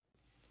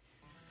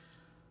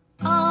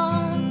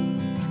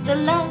the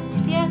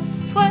left,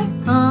 yes, we're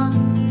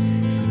on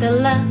the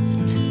left,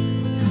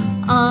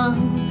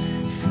 on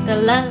the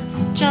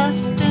left,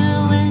 just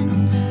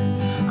doing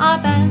our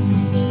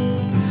best.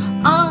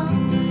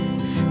 On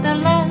the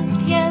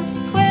left,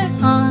 yes, we're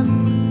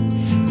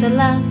on the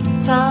left,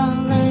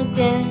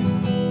 solidarity,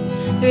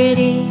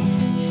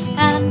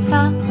 and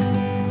fuck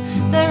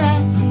the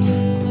rest.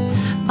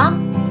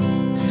 Bum,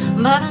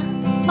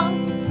 ba-dum,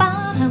 bum,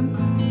 ba-dum,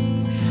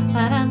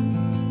 ba-dum,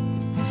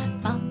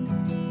 bum,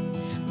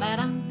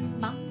 ba-dum,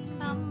 bum,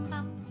 bum,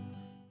 bum.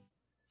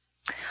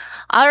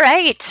 All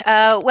right.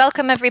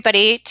 Welcome,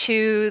 everybody,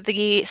 to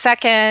the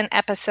second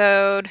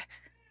episode.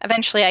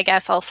 Eventually, I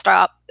guess I'll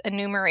stop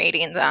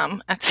enumerating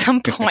them at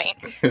some point.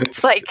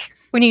 It's like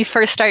when you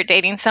first start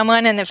dating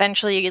someone and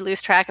eventually you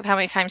lose track of how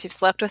many times you've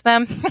slept with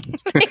them.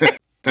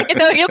 You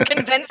know, you're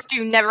convinced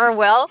you never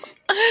will.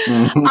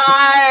 Yeah,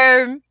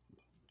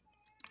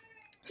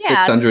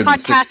 this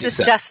podcast is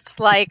just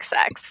like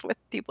sex with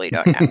people you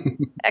don't know.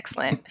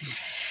 Excellent.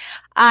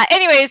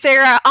 Anyways,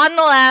 they're on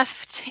the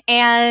left,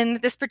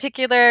 and this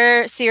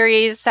particular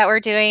series that we're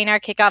doing, our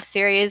kickoff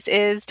series,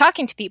 is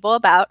talking to people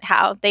about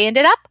how they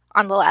ended up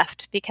on the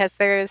left, because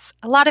there's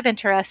a lot of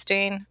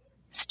interesting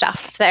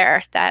stuff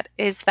there that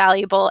is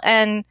valuable.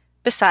 And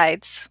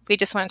besides, we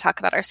just want to talk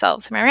about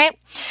ourselves. Am I right?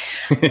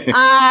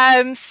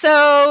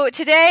 So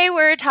today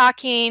we're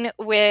talking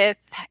with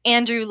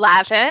Andrew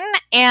Lavin.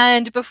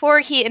 And before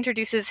he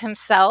introduces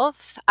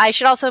himself, I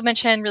should also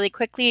mention really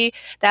quickly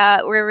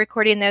that we're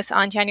recording this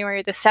on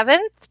January the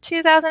 7th,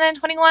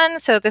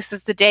 2021. So this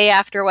is the day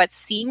after what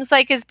seems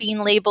like is being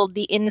labeled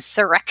the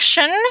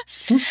insurrection,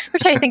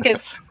 which I think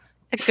is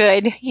a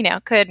good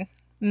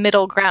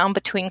middle ground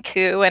between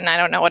coup and I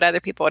don't know what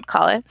other people would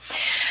call it.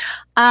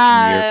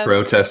 Mere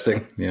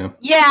protesting, yeah.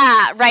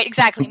 Yeah, right,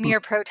 exactly. Mere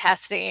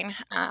protesting.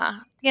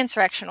 The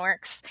insurrection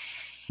works.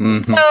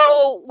 Mm-hmm.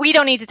 So we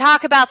don't need to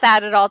talk about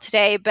that at all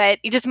today, but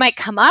it just might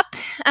come up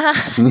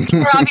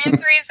for obvious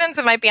reasons.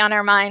 It might be on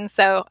our mind,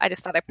 so I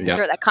just thought I'd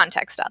throw that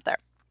context out there.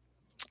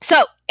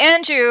 So,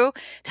 Andrew,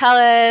 tell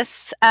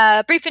us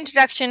a brief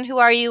introduction. Who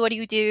are you? What do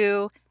you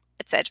do?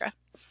 Etc.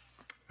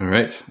 All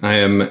right. I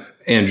am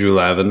Andrew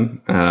Lavin.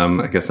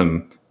 I guess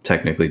I'm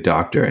technically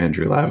Dr.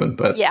 Andrew Lavin,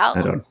 but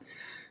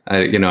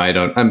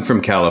I'm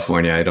from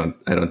California. I don't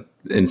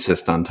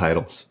insist on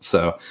titles.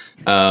 So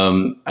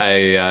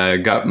I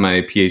got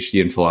my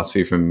PhD in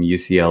philosophy from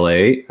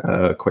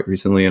UCLA quite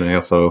recently, and I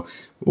also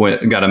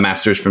got a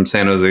master's from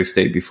San Jose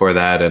State before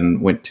that,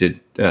 and went to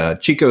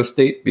Chico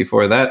State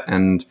before that,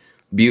 and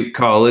Butte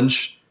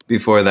College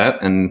before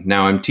that, and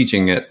now I'm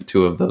teaching at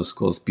two of those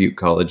schools, Butte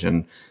College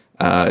and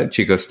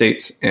Chico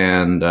State,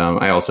 and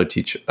I also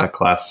teach a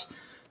class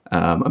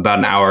about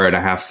an hour and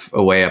a half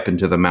away up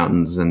into the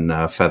mountains in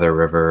Feather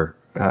River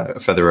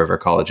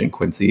College in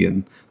Quincy,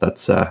 and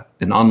that's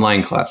an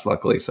online class,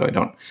 luckily, so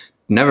I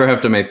never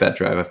have to make that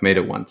drive. I've made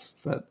it once,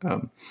 but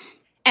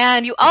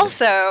and you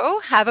also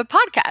have a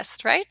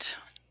podcast, right?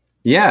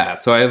 Yeah,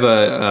 so I have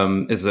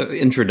it's an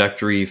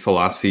introductory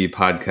philosophy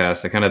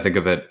podcast. I kind of think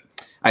of it.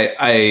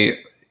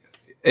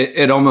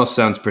 It almost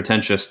sounds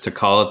pretentious to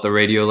call it the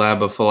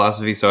Radiolab of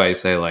philosophy. So I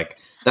say, like,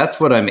 that's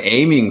what I'm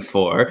aiming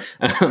for,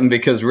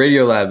 because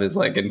Radiolab is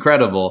like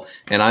incredible.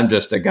 And I'm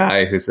just a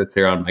guy who sits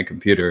here on my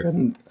computer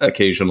and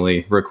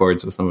occasionally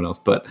records with someone else.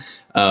 But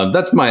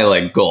that's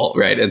my goal.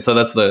 Right. And so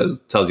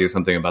tells you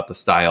something about the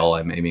style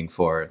I'm aiming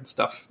for and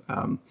stuff.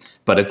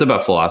 But it's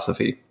about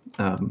philosophy.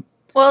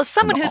 Well, as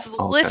someone who's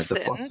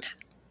listened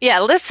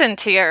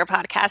to your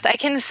podcast, I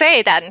can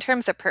say that in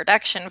terms of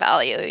production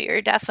value,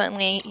 you're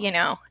definitely,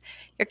 you're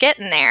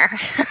getting there.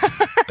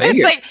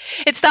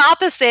 It's the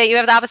opposite. You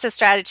have the opposite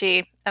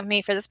strategy of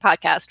me for this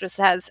podcast, which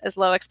has as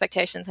low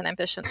expectations and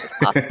ambitions as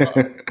possible.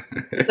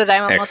 That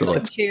I'm almost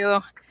looking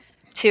to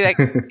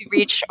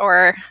reach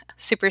or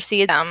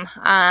supersede them.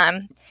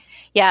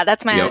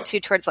 That's my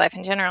attitude towards life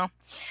in general.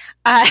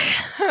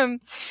 Aim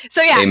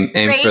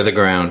for the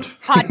ground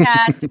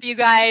podcast. If you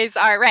guys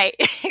are right,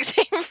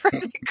 aim for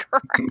the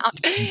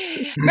ground.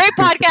 Great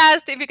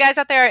podcast. If you guys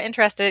out there are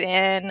interested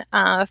in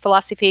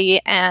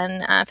philosophy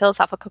and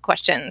philosophical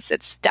questions,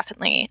 it's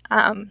definitely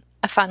a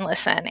fun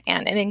listen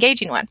and an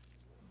engaging one.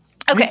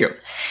 Okay. Thank you.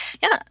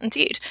 Yeah,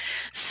 indeed.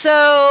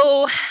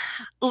 So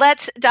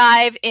let's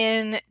dive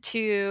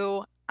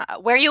into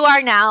where you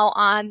are now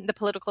on the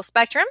political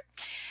spectrum.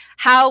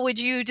 How would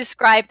you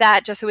describe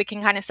that, just so we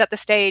can kind of set the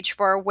stage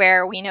for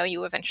where we know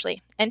you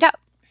eventually end up?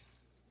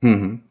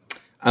 Mm-hmm.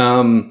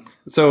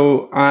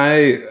 So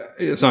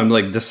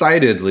I'm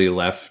decidedly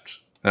left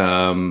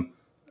of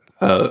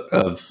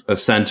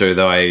center,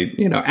 though I,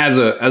 as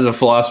a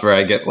philosopher,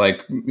 I get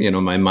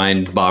my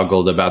mind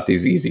boggled about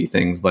these easy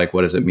things, like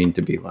what does it mean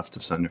to be left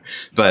of center?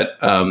 But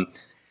I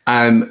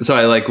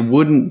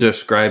wouldn't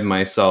describe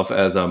myself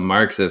as a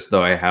Marxist,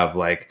 though I have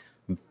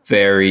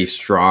very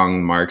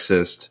strong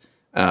Marxist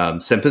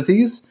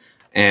sympathies,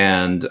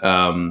 and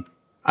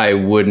I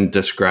wouldn't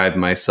describe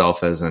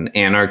myself as an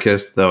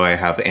anarchist, though I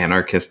have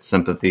anarchist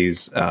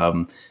sympathies.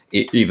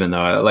 Even though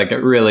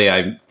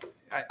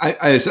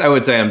I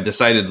would say I'm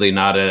decidedly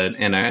not an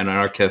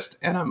anarchist,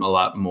 and I'm a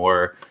lot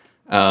more.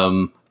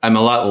 I'm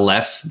a lot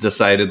less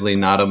decidedly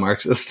not a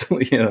Marxist.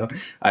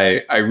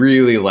 I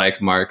really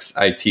like Marx.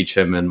 I teach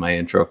him in my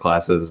intro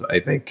classes. I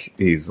think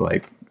he's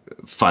like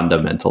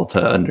fundamental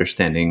to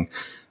understanding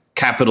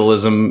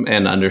capitalism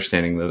and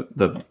understanding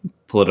the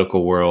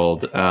political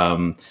world.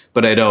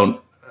 But I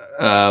don't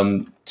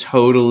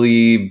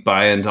totally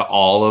buy into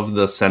all of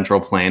the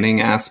central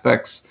planning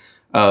aspects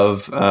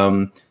of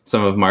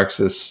some of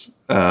Marxist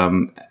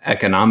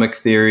economic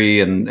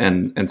theory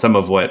and some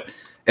of what,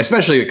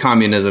 especially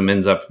communism,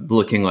 ends up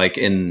looking like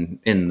in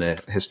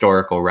the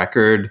historical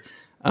record.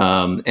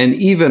 And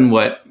even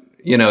what,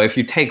 if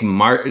you take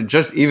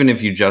even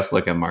if you just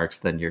look at Marx,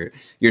 then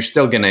you're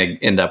still going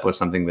to end up with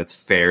something that's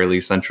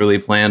fairly centrally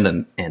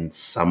planned and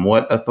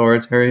somewhat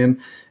authoritarian.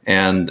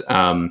 And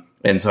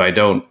so I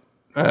don't,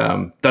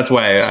 that's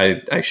why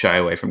I shy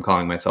away from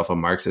calling myself a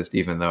Marxist,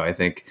 even though I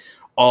think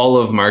all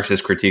of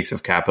Marx's critiques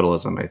of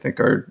capitalism, I think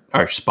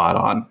are spot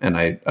on. And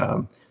I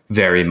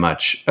very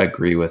much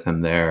agree with him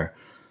there.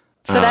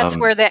 So that's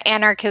where the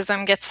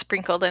anarchism gets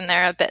sprinkled in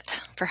there a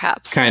bit,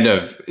 perhaps. Kind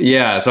of,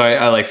 yeah. So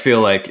I like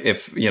feel like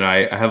if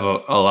I have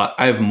a lot,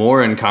 I have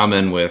more in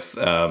common with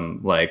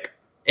like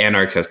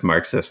anarchist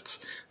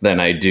Marxists than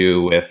I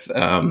do with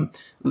Leninists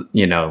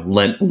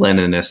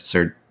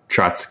or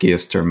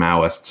Trotskyists or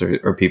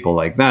Maoists or people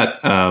like that.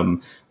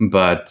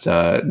 But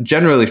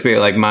generally speaking,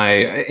 like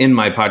in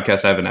my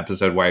podcast, I have an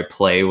episode where I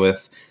play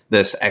with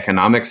this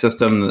economic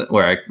system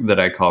that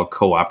I call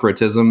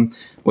cooperatism,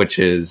 which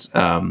is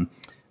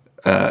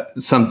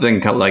something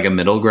like a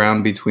middle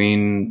ground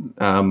between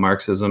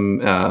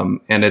Marxism,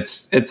 and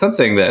it's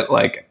something that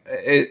like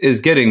is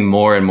getting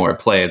more and more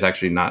play. It's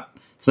actually not.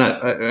 It's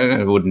not.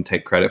 I wouldn't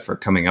take credit for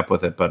coming up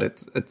with it, but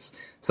it's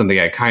something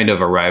I kind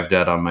of arrived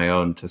at on my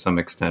own to some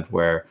extent.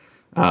 Where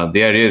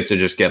the idea is to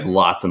just get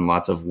lots and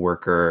lots of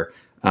worker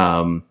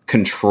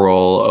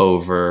control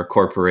over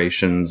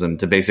corporations and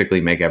to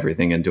basically make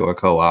everything into a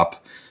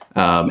co-op,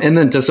 and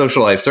then to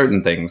socialize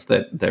certain things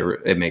that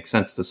it makes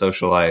sense to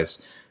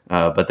socialize.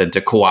 But then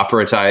to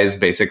cooperatize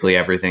basically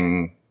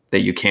everything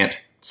that you can't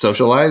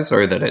socialize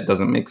or that it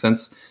doesn't make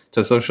sense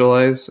to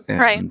socialize. And,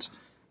 right.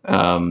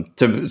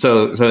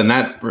 So in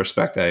that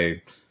respect,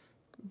 I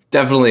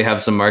definitely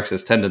have some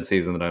Marxist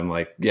tendencies, and that I'm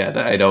like,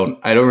 yeah, I don't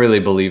really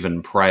believe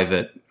in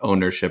private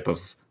ownership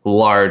of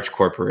large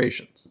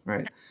corporations,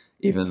 right?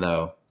 Even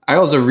though I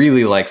also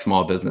really like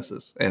small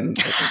businesses, and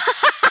I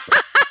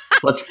think,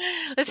 let's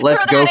throw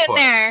that go in for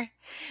there. It.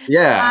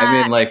 Yeah, I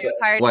mean, like,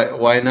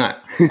 why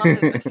not?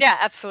 Yeah,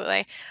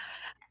 absolutely.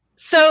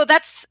 So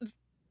that's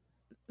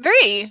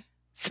very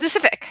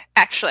specific,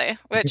 actually,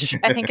 which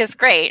I think is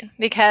great,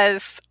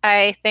 because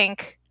I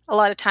think a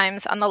lot of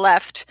times on the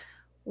left,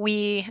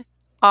 we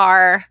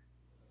are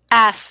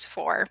asked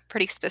for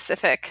pretty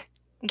specific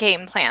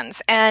game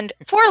plans. And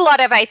for a lot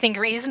of, I think,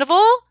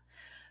 reasonable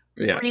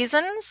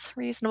reasons,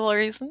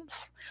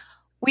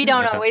 we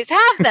don't always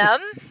have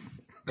them.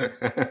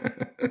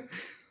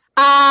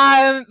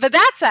 But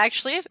that's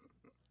actually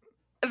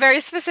very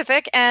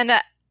specific, and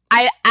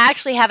I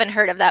actually haven't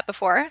heard of that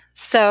before.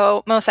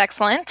 So most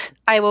excellent.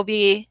 I will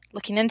be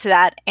looking into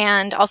that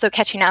and also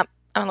catching up.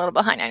 I'm a little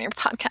behind on your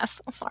podcast.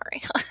 I'm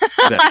sorry.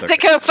 I'll have to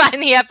go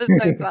find the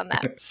episodes on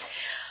that.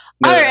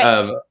 All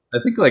right. I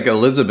think like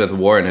Elizabeth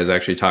Warren has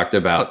actually talked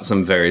about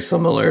some very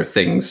similar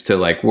things to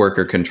like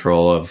worker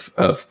control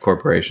of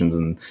corporations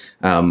and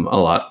a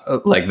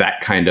lot like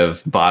that kind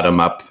of bottom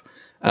up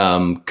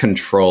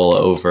control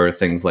over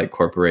things like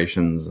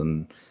corporations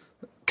and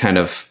kind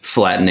of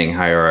flattening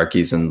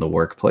hierarchies in the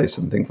workplace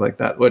and things like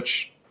that,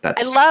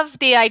 I love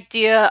the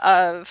idea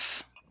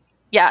of,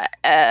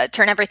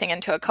 turn everything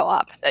into a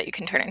co-op, that you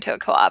can turn into a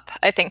co-op.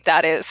 I think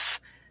that is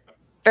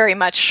very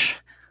much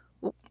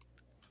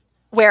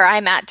where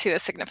I'm at to a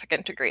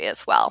significant degree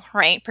as well,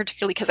 right?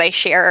 Particularly because I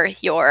share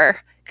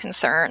your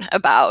concern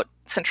about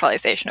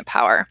centralization of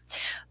power.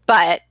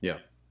 But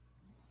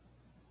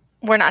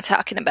we're not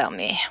talking about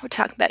me. We're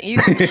talking about you.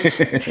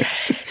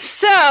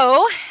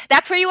 So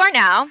that's where you are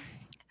now.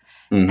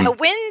 Mm-hmm. Now,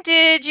 when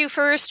did you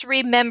first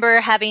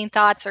remember having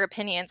thoughts or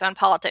opinions on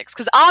politics?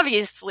 Because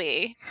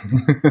obviously,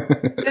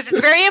 this is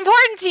very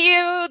important to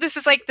you. This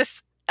is like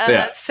this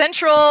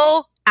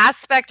central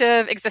aspect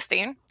of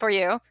existing for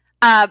you.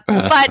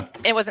 But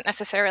it wasn't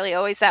necessarily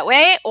always that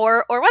way,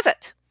 or was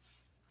it?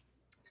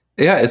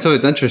 Yeah, so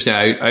it's interesting.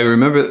 I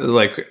remember,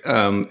 like,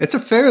 it's a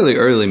fairly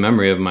early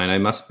memory of mine. I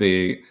must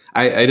be.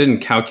 I didn't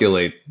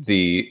calculate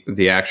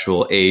the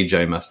actual age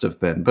I must have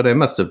been, but I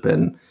must have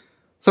been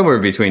somewhere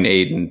between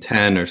 8 and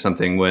 10 or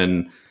something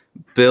when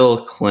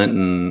Bill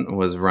Clinton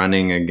was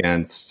running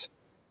against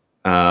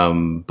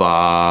Bob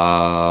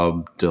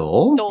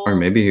Dole, or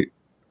maybe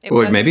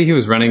he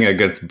was running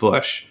against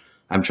Bush.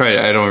 I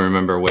don't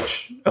remember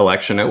which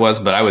election it was,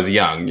 but I was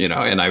young,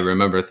 and I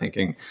remember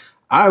thinking,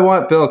 I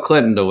want Bill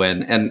Clinton to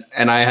win. And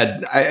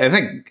I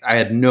think I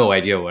had no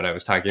idea what I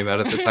was talking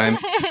about at the time.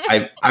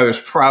 I was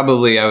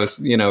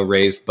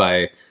raised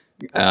by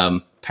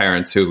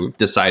parents who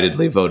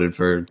decidedly voted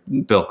for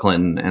Bill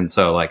Clinton, and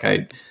so like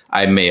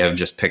I may have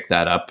just picked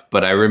that up.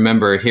 But I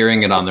remember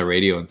hearing it on the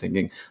radio and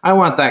thinking, I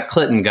want that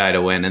Clinton guy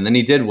to win, and then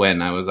he did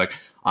win. I was like,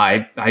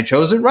 I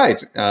chose it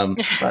right.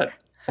 But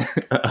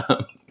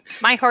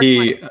my horse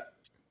won.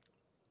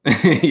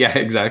 Yeah,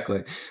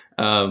 exactly.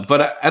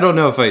 But I don't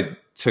know if I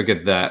took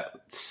it that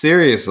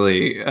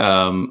seriously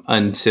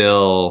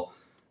until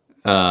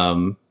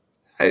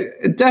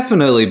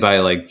definitely by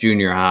like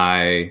junior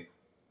high,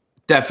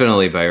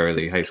 definitely by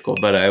early high school.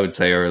 But I would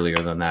say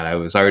earlier than that, I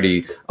was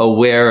already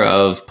aware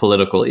of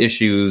political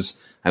issues.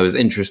 I was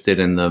interested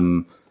in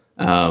them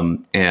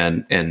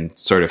and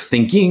sort of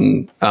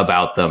thinking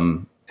about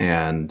them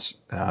and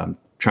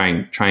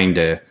trying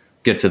to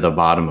get to the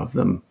bottom of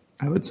them,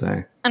 I would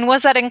say. And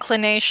was that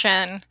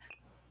inclination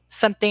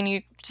something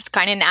you just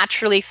kind of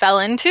naturally fell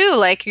into?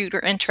 Like you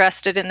were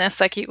interested in this,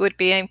 like you would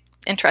be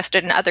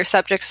interested in other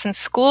subjects in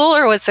school,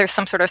 or was there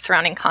some sort of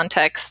surrounding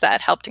context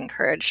that helped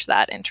encourage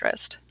that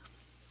interest?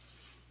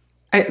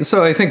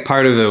 So I think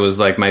part of it was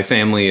like my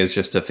family is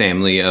just a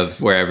family of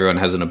where everyone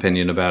has an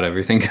opinion about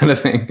everything kind of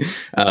thing.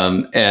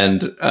 Now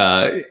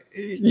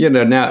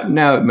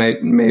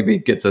it maybe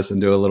gets us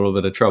into a little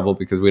bit of trouble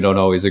because we don't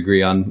always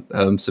agree on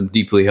some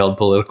deeply held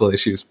political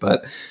issues.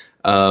 But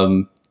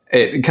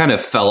it kind of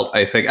felt,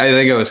 I think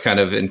I was kind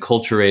of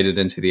enculturated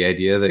into the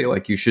idea that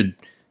like you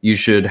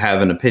should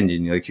have an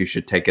opinion, like you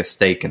should take a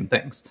stake in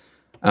things.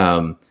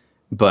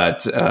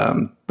 But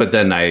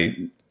then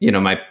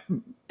my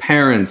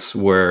parents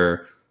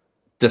were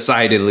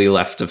decidedly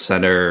left of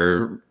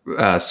center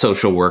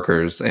social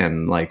workers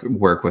and like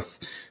work with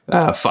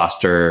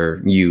foster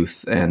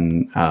youth.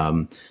 And,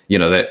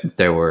 that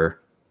there were,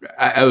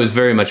 I was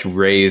very much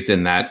raised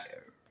in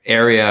that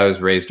area. I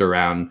was raised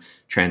around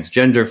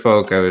transgender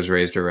folk. I was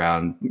raised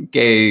around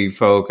gay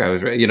folk.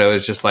 it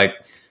was just like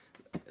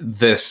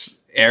this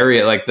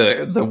area, like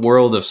the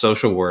world of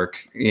social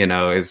work,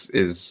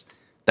 is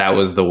that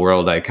was the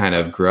world I kind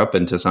of grew up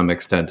in to some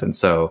extent. And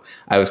so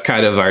I was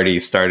kind of already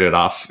started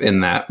off in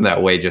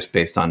that way just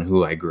based on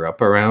who I grew up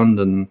around.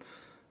 And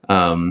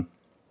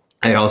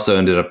I also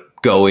ended up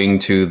going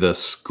to the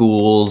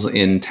schools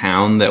in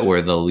town that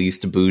were the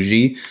least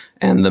bougie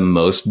and the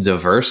most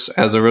diverse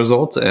as a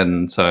result.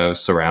 And so I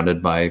was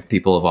surrounded by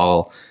people of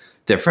all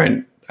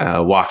different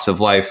walks of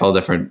life, all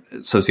different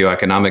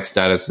socioeconomic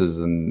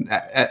statuses and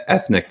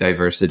ethnic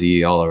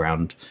diversity all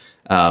around.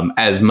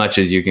 As much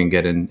as you can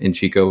get in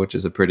Chico, which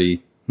is a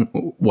pretty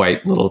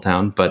white little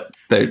town, but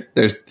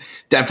there's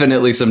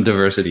definitely some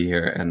diversity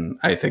here. And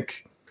I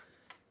think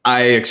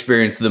I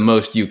experienced the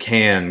most you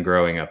can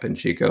growing up in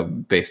Chico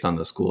based on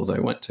the schools I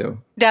went to.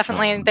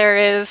 Definitely. There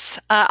is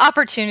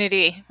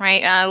opportunity,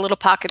 right? Little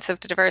pockets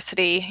of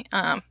diversity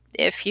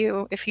if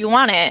you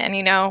want it and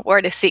you know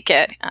where to seek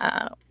it.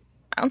 I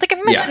don't think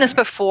I've mentioned this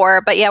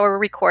before, but yeah, we're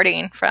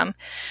recording from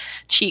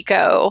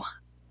Chico,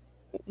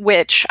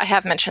 which I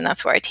have mentioned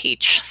that's where I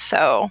teach.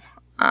 So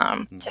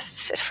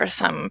just for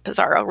some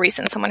bizarro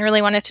reason, someone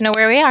really wanted to know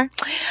where we are.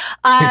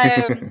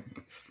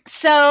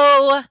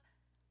 So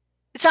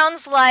it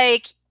sounds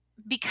like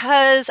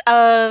because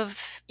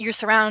of your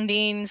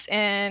surroundings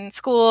in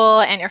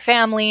school and your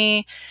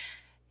family,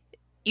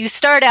 you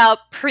start out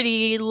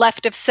pretty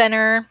left of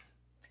center.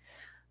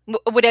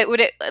 Would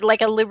it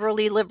like a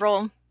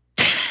liberal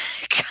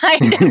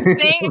kind of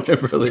thing?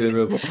 Liberally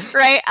liberal,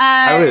 right?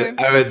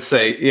 I would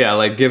say, yeah.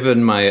 Like,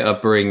 given my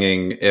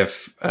upbringing,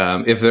 if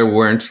there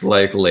weren't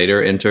like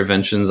later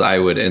interventions, I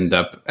would end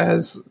up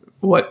as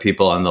what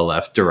people on the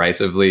left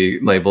derisively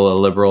label a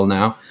liberal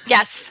now.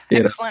 Yes,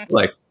 excellent.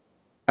 Like,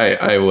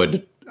 I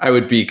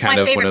would be kind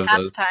of one of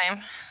those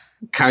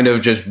kind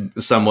of just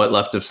somewhat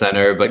left of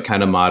center, but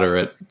kind of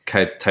moderate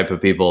type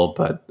of people.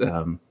 But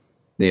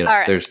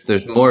right.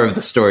 there's more of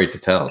the story to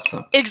tell.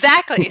 So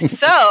exactly.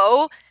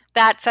 So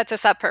that sets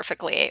us up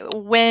perfectly.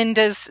 When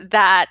does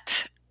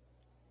that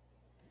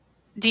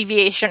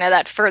deviation or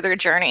that further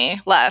journey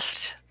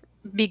left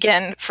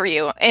begin for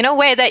you in a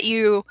way that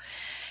you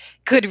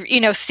could,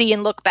 see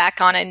and look back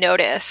on and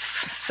notice,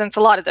 since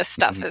a lot of this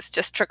stuff is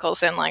just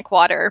trickles in like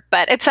water,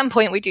 but at some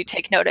point we do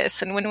take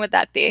notice. And when would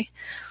that be?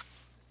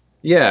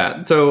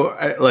 Yeah. So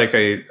I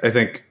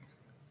think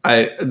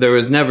there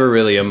was never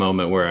really a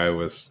moment where I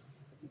was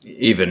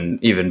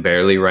even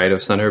barely right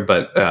of center,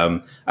 but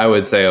I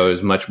would say I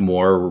was much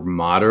more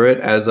moderate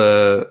as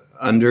a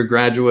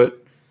undergraduate.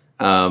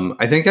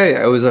 I think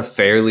I was a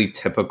fairly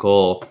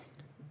typical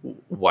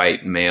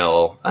white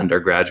male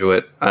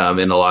undergraduate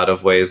in a lot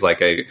of ways.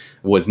 Like, I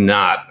was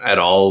not at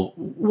all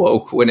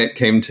woke when it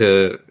came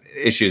to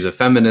issues of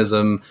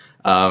feminism.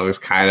 I was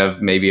kind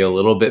of maybe a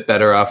little bit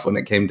better off when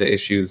it came to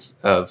issues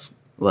of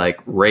like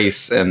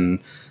race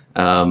and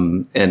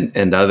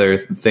other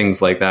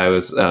things like that. I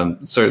was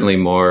certainly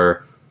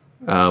more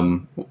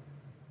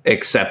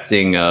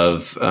accepting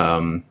of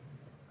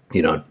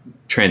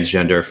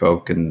transgender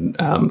folk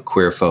and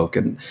queer folk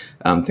and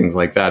things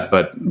like that.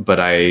 But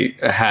I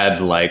had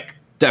like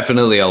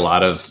definitely a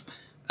lot of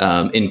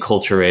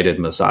enculturated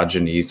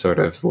misogyny sort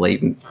of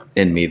latent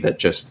in me that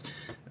just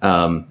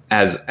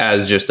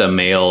as just a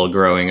male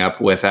growing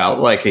up without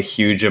like a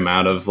huge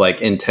amount of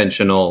like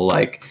intentional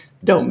like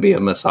don't be a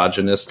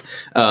misogynist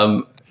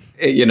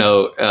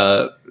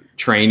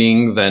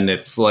training, then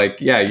it's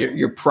like, yeah,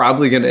 you're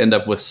probably going to end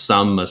up with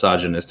some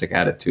misogynistic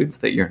attitudes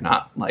that you're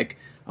not like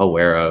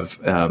aware of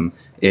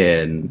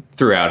in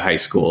throughout high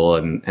school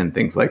and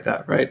things like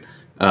that, right?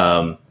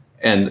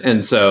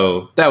 And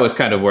so that was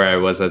kind of where I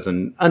was as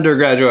an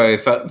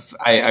undergraduate.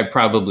 I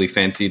probably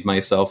fancied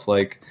myself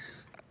like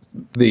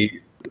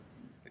the,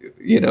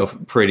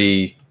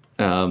 pretty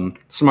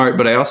smart,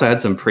 but I also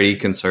had some pretty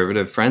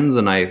conservative friends,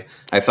 and I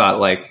thought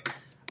like,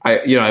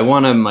 I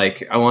want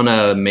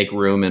to make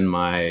room in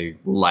my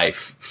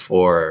life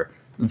for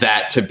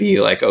that to be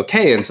like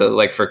okay, and so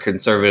like for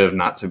conservative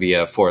not to be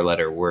a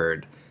 4-letter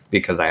word,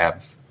 because I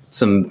have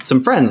some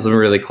friends, some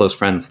really close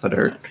friends that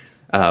are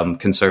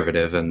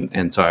conservative,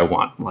 and so I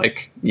want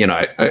like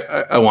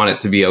I want it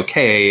to be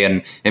okay,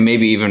 and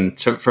maybe even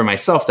for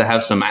myself to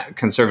have some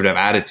conservative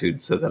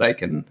attitudes so that I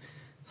can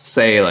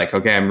say like,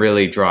 okay, I'm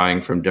really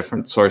drawing from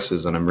different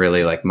sources and I'm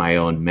really like my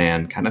own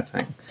man kind of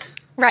thing.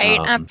 Right,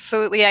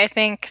 absolutely. I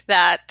think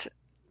that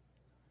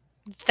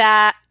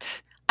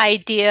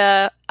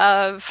idea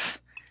of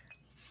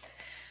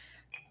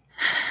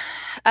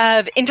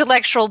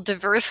intellectual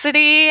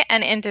diversity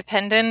and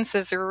independence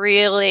is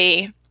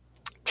really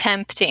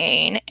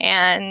tempting,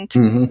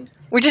 and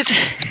which is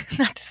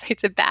not to say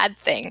it's a bad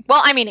thing.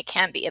 Well, I mean, it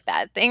can be a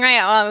bad thing,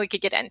 right? Well, we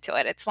could get into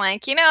it. It's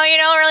like, you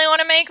don't really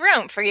want to make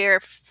room for your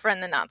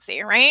friend the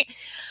Nazi, right?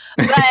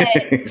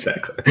 But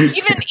exactly.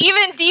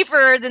 even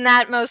deeper than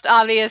that most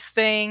obvious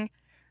thing,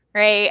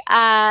 right?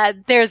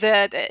 There's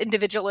the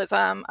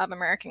individualism of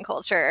American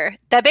culture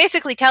that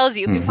basically tells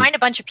you if you find a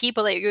bunch of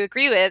people that you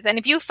agree with, and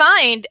if you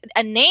find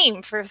a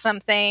name for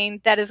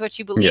something that is what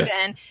you believe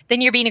in,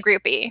 then you're being a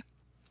groupie.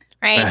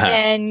 Right.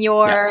 And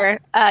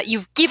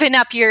you've given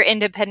up your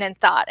independent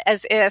thought,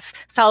 as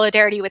if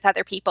solidarity with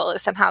other people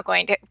is somehow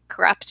going to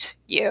corrupt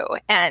you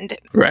and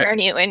turn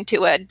you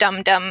into a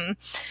dumb,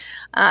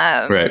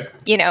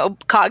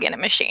 cog in a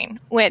machine,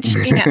 which,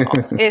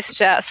 is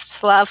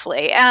just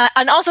lovely.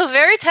 And also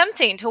very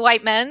tempting to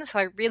white men. So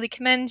I really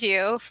commend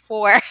you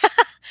for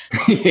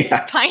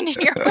finding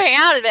your way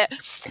out of it.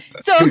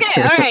 So,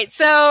 okay. All right.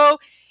 So,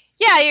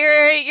 yeah,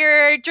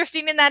 you're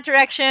drifting in that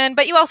direction,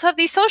 but you also have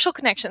these social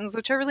connections,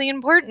 which are really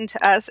important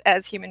to us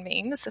as human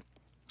beings.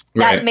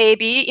 That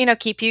maybe,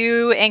 keep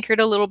you anchored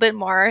a little bit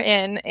more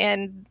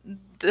in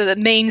the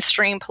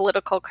mainstream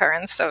political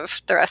currents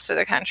of the rest of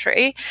the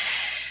country.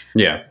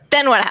 Yeah.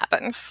 Then what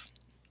happens?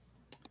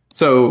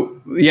 So,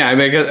 yeah, I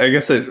mean, I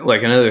guess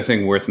like another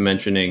thing worth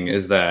mentioning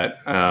is that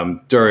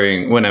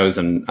when I was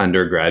an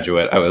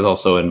undergraduate, I was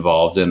also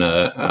involved in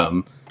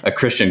a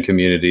Christian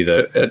community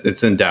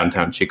it's in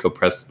downtown Chico,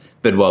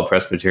 Bidwell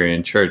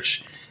Presbyterian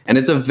Church. And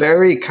it's a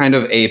very kind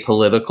of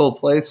apolitical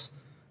place.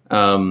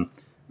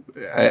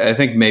 I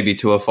think maybe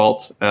to a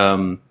fault.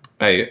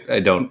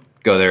 I don't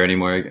go there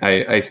anymore.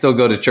 I still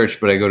go to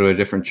church, but I go to a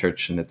different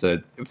church, and it's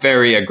a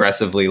very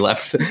aggressively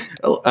left,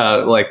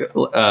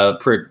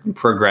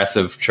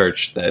 progressive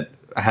church that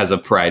has a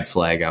pride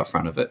flag out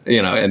front of it,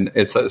 and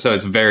it's a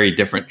very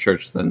different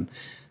church than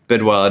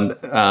Bidwell.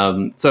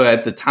 And so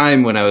at the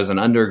time when I was an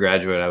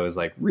undergraduate, I was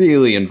like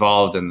really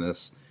involved in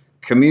this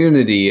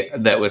community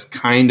that was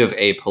kind of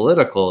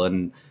apolitical,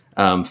 and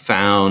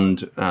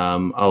found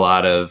a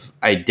lot of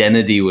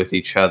identity with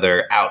each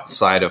other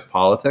outside of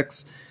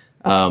politics,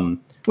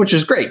 which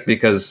is great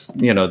because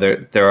there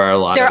are a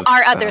lot. There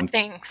are other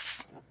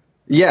things.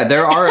 Yeah,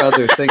 there are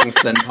other things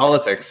than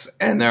politics,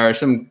 and there are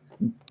some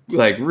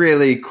like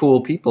really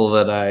cool people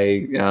that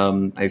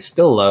I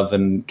still love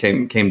and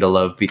came to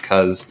love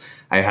because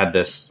I had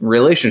this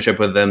relationship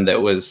with them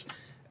that was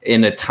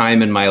in a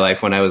time in my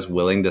life when I was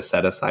willing to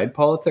set aside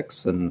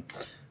politics, and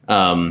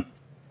I'm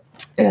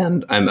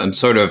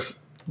sort of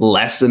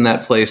less in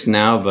that place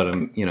now, but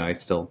I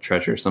still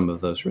treasure some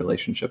of those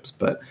relationships.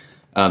 But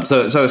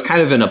so I was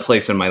kind of in a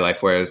place in my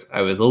life where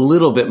I was a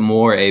little bit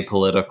more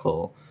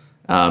apolitical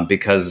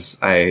because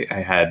I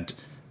had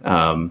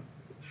it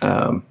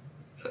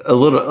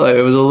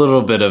was a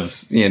little bit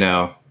of in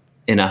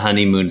a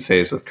honeymoon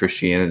phase with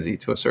Christianity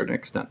to a certain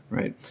extent,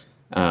 right?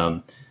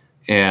 So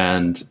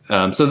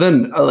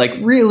then like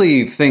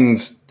really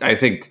things I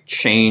think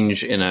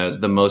change in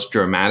the most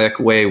dramatic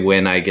way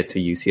when I get to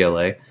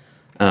UCLA,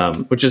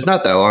 which is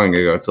not that long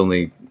ago. It's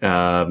only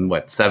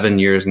 7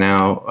 years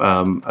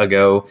now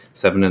ago,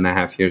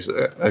 7.5 years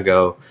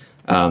ago.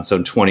 So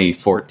in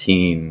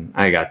 2014,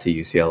 I got to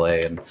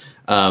UCLA, and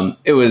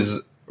it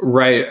was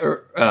right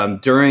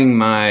during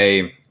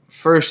my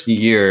first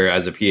year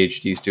as a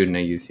PhD student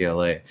at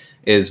UCLA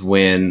is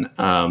when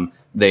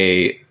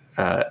the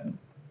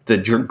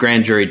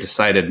grand jury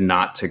decided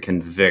not to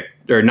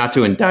convict or not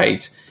to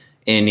indict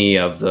any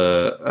of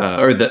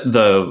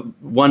the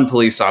one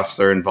police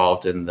officer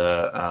involved in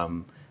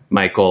the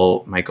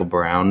Michael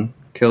Brown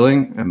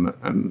killing.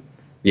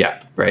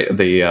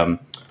 The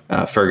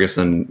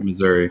Ferguson,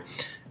 Missouri,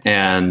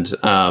 and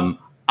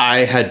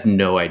I had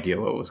no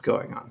idea what was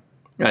going on.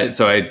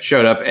 So I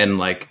showed up and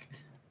like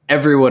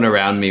everyone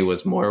around me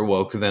was more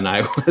woke than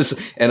I was,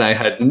 and I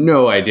had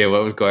no idea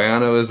what was going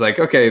on. I was like,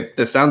 okay,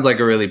 this sounds like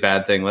a really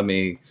bad thing. Let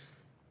me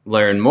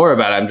learn more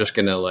about it. I'm just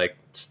gonna like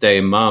stay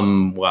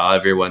mum while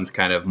everyone's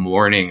kind of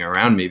mourning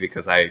around me,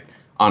 because I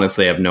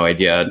honestly have no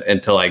idea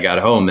until I got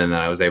home, and then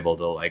I was able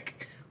to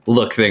like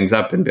look things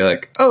up and be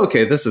like, oh,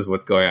 okay, this is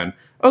what's going on.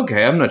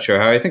 Okay, I'm not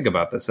sure how I think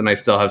about this. And I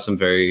still have some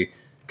very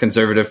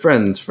conservative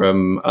friends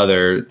from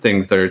other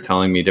things that are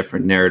telling me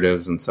different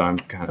narratives, and so I'm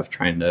kind of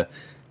trying to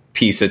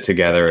piece it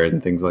together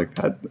and things like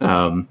that.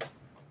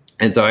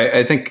 And so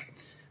I think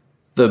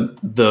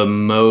the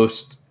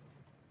most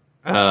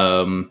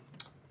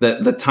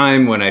the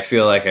time when I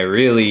feel like I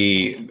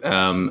really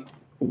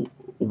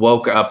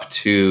woke up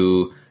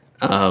to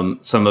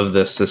some of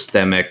the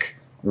systemic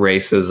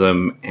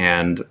racism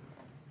and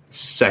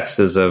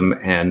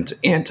sexism and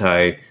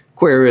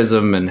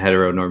anti-queerism and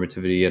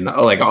heteronormativity and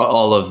like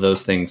all of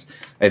those things,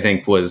 I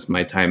think was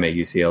my time at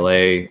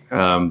UCLA.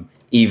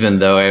 Even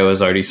though I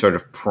was already sort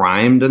of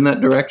primed in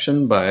that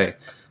direction by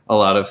a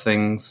lot of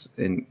things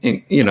in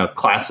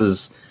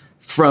classes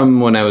from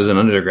when I was an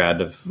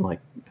undergrad of like,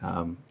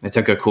 I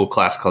took a cool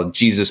class called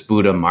Jesus,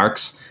 Buddha,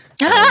 Marx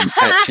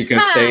at Chico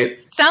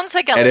State. Sounds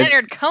like a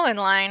Leonard Cohen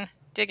line.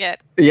 Dig it.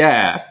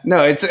 Yeah,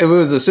 no, it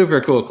was a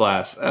super cool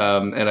class,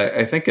 and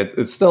I think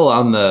it's still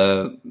on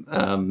the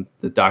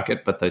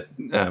docket, but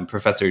the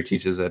professor who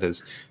teaches it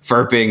is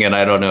FERPing, and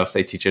I don't know if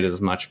they teach it as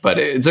much, but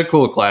it's a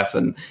cool class,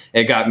 and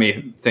it got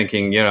me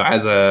thinking.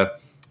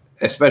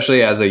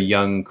 Especially as a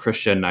young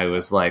Christian, I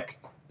was like,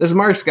 this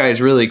Marx guy is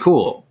really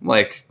cool.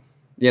 Like,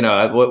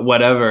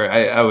 whatever.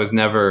 I was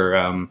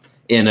never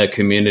in a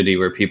community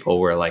where people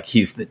were like,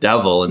 he's the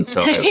devil, and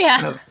so I was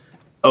kind of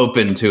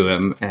open to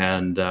him,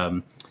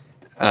 and.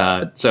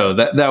 So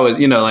that was,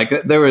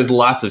 like there was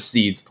lots of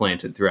seeds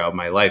planted throughout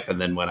my life.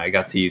 And then when I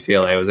got to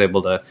UCLA, I was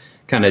able to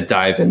kind of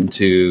dive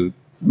into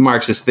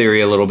Marxist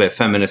theory a little bit,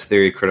 feminist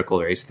theory,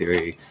 critical race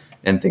theory,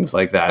 and things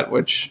like that,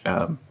 which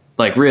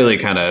like really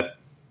kind of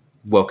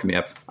woke me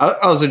up.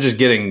 Also just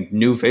getting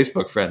new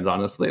Facebook friends,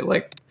 honestly,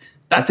 like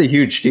that's a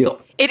huge deal.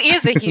 It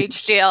is a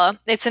huge deal.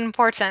 It's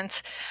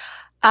important.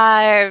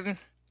 I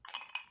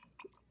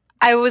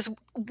was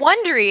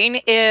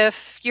wondering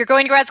if you're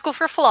going to grad school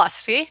for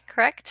philosophy,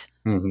 correct?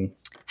 Mm-hmm.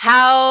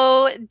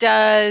 How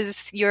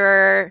does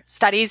your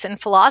studies in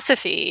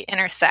philosophy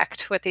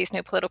intersect with these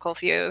new political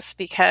views?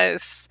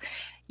 Because,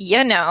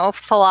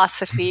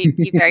 philosophy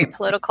be very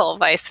political,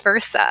 vice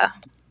versa.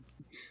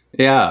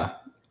 Yeah.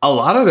 A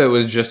lot of it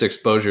was just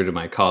exposure to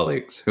my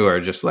colleagues who are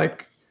just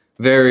like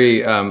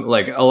very,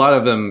 like a lot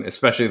of them,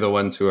 especially the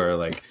ones who are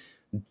like,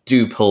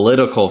 do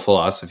political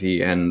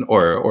philosophy and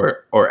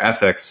or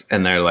ethics,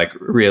 and they're like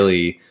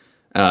really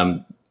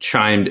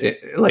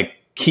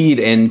keyed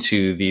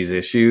into these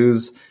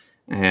issues,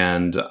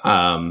 and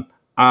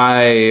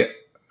I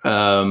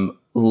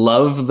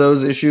love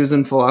those issues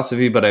in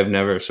philosophy, but I've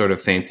never sort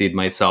of fancied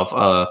myself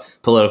a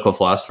political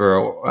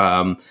philosopher.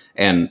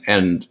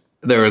 And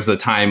there was a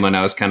time when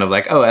I was kind of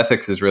like, oh,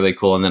 ethics is really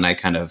cool, and then I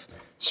kind of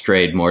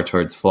strayed more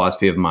towards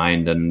philosophy of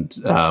mind and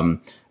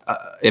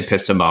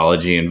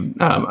epistemology and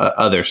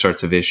other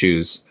sorts of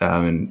issues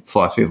and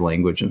philosophy of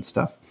language and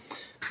stuff.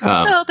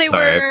 So they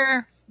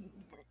were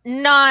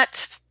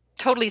not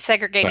totally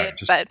segregated,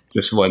 sorry,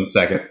 just 1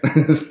 second.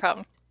 No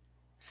problem.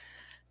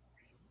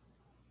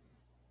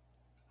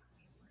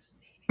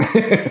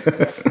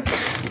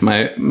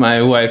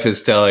 My wife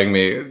is telling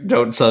me,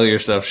 don't sell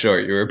yourself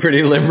short. You were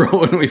pretty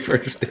liberal when we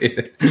first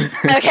dated.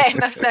 Okay,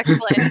 most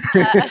excellent.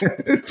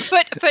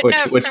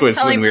 Which was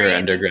when we were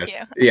undergrad.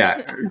 Yeah,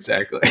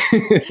 exactly.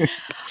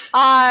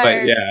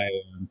 But yeah,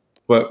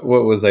 what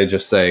was I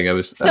just saying? I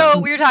was so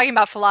we were talking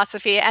about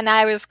philosophy, and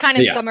I was kind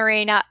of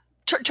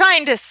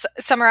trying to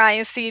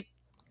summarize. See,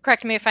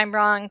 correct me if I'm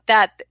wrong.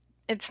 That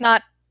it's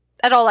not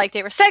at all like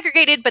they were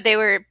segregated, but they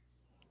were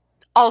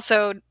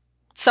also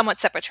somewhat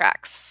separate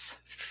tracks.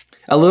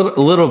 A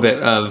little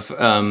bit of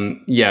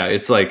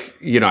it's like,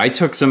 I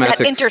took some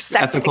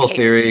ethical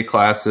theory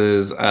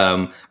classes.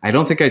 I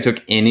don't think I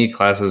took any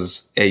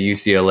classes at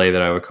UCLA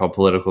that I would call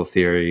political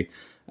theory.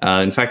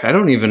 In fact, I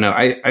don't even know.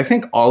 I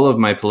think all of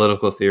my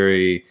political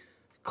theory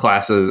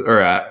classes,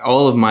 or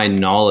all of my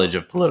knowledge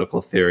of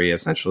political theory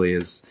essentially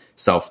is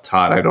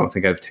self-taught. I don't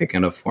think I've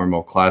taken a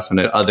formal class in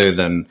it other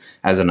than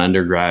as an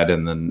undergrad,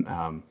 and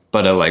then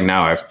but like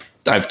now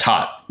I've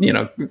taught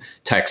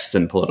texts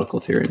and political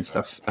theory and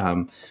stuff.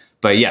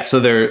 But yeah, so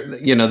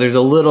there's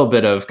a little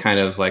bit of kind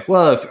of like,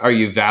 well, are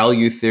you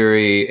value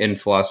theory in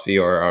philosophy,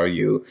 or are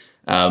you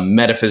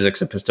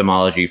metaphysics,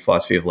 epistemology,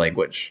 philosophy of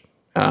language?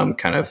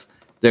 Kind of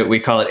that we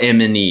call it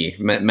M&E,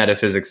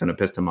 metaphysics and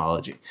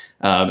epistemology.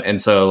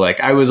 And so like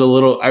I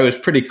was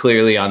pretty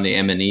clearly on the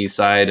M&E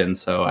side, and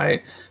so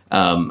I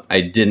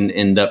didn't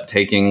end up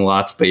taking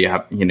lots, but you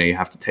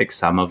have to take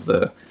some of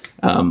the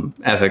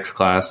ethics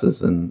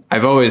classes, and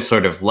I've always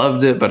sort of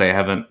loved it, but I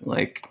haven't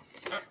like.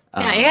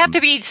 You have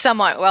to be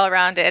somewhat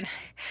well-rounded.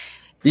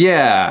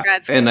 Yeah,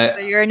 and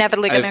you're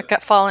inevitably going to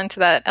fall into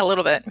that a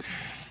little bit.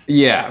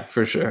 Yeah,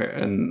 for sure.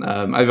 And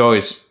I've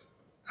always,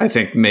 I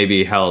think,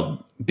 maybe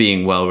held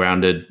being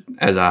well-rounded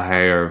as a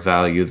higher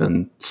value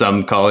than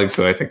some colleagues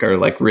who I think are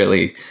like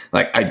really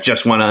like, I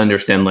just want to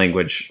understand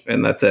language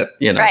and that's it.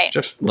 Right.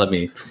 Just let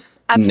me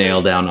Absolutely.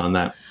 nail down on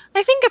that.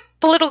 I think a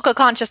political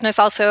consciousness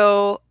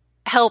also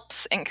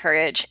helps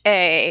encourage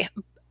a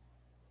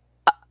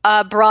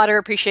broader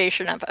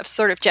appreciation of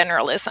sort of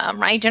generalism,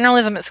 right?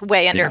 Generalism is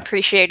way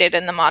underappreciated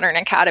in the modern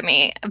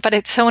academy, but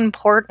it's so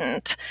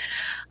important.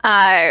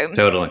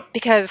 Totally.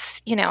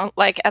 Because,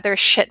 like other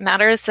shit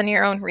matters than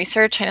your own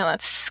research. I know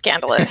that's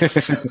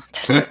scandalous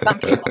to some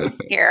people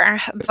here,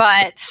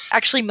 but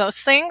actually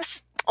most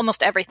things,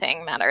 almost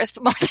everything matters,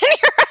 but more than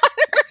your own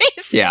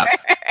research. Yeah.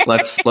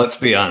 Let's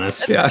be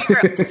honest. Yeah.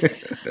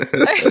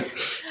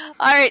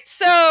 All right.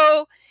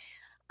 So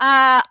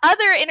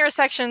other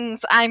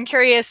intersections I'm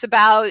curious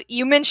about,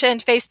 you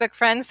mentioned Facebook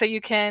friends, so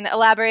you can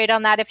elaborate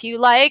on that if you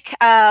like,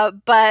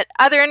 but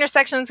other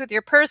intersections with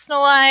your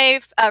personal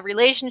life,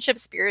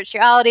 relationships,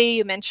 spirituality,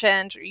 you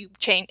mentioned you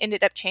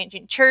ended up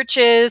changing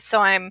churches,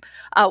 so I'm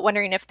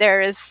wondering if there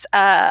is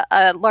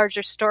a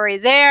larger story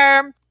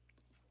there.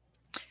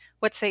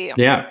 What say you?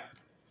 Yeah.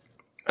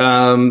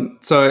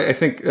 So I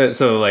think,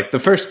 like the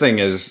first thing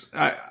is,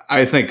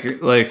 I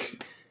think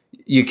like,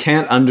 you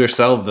can't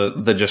undersell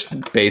the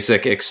just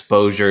basic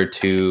exposure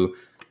to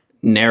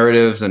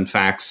narratives and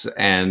facts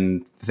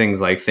and things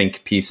like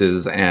think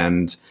pieces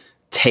and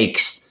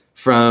takes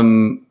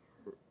from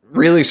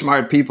really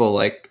smart people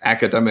like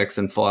academics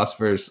and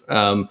philosophers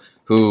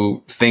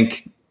who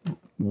think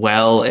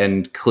well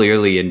and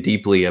clearly and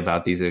deeply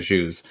about these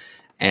issues.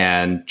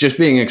 And just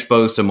being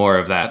exposed to more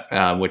of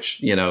that,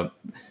 which,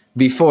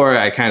 before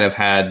I kind of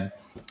had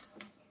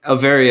a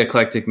very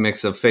eclectic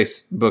mix of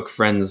Facebook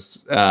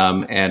friends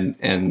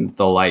and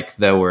the like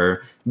that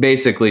were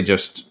basically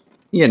just,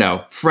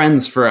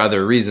 friends for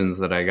other reasons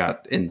that I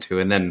got into.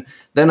 And then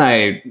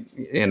I,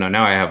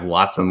 now I have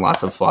lots and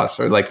lots of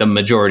philosophers. Like the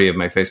majority of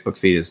my Facebook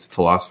feed is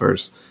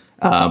philosophers.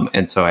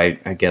 And so I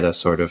get a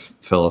sort of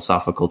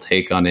philosophical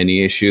take on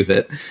any issue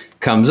that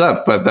comes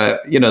up. But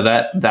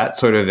that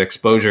sort of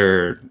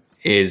exposure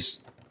is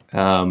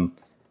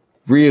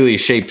really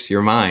shapes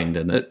your mind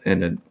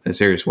in a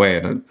serious way.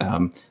 And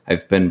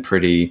I've been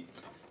pretty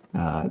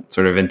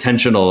sort of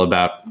intentional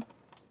about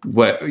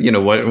what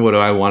do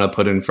I want to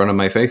put in front of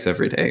my face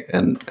every day,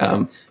 and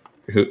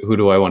who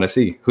do I want to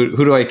see?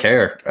 Who do I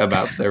care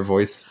about their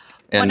voice?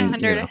 And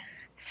 100.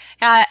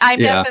 I'm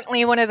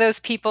definitely one of those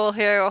people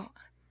who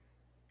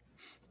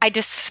I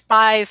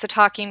despise the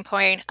talking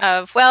point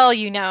of,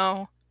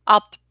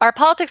 our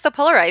politics are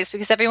polarized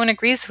because everyone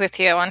agrees with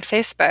you on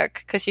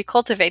Facebook because you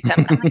cultivate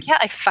them. I'm like, yeah,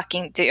 I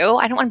fucking do.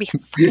 I don't want to be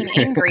fucking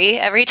angry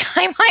every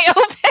time I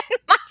open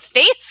my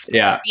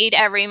Facebook feed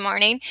every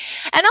morning.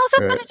 And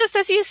also, kind of just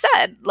as you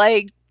said,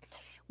 like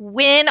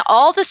when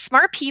all the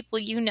smart people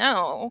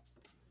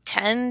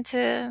tend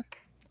to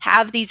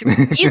have these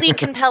really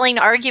compelling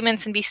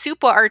arguments and be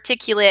super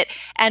articulate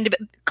and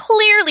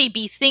clearly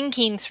be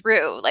thinking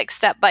through, like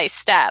step by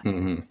step,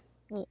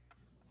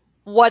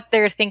 what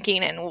they're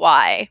thinking and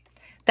why.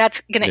 That's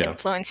going to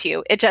influence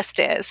you. It just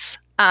is.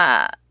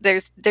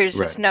 There's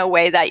just no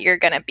way that you're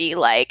going to be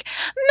like,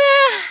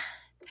 meh,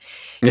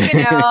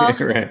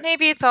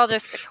 maybe it's all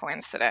just a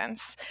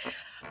coincidence.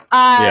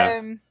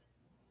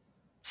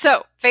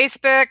 So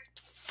Facebook,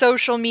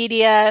 social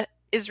media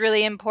is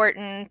really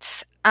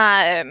important.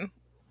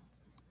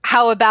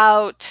 How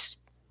about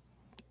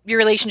your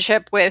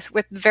relationship with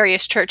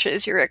various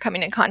churches you were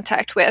coming in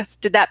contact with?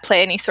 Did that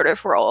play any sort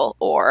of role,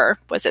 or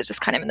was it just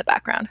kind of in the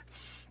background?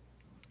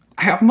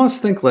 I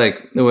almost think,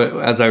 like,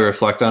 as I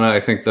reflect on it, I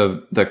think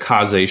the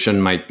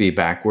causation might be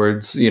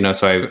backwards.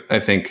 So I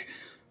think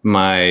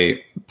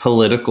my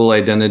political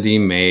identity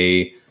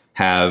may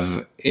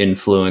have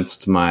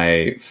influenced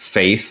my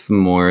faith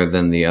more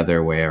than the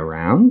other way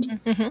around,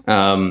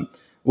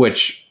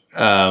 which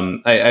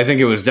I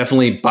think it was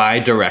definitely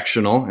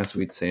bi-directional, as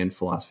we'd say in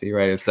philosophy,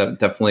 right? It's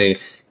definitely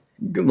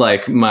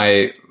like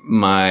my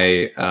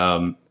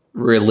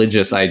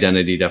religious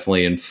identity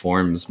definitely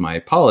informs my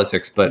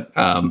politics, but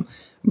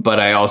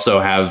I also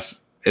have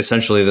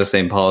essentially the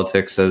same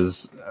politics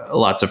as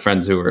lots of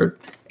friends who are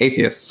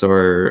atheists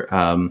or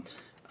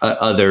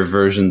other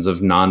versions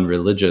of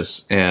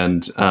non-religious.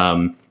 And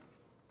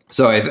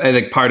so I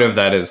think part of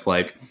that is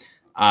like,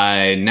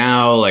 I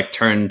now like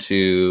turn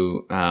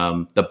to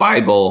the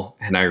Bible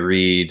and I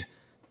read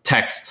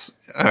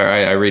texts, or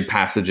I read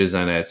passages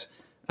in it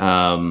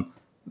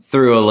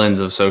through a lens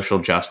of social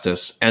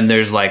justice. And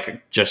there's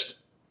like, just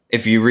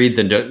if you read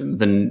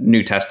the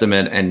New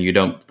Testament and you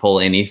don't pull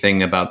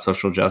anything about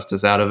social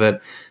justice out of it,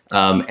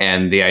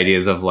 and the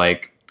ideas of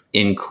like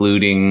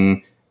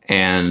including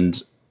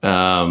and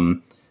I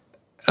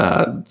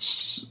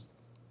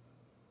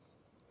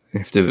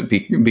have to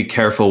be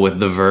careful with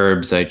the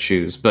verbs I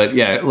choose, but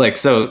yeah, like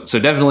so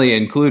definitely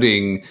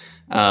including,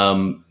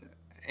 and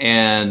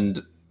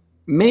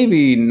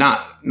maybe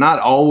not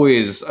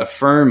always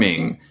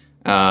affirming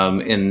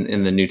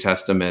in the New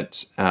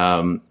Testament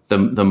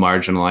the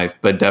marginalized,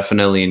 but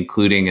definitely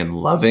including and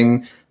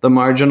loving the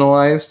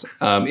marginalized.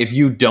 If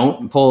you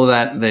don't pull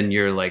that, then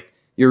you're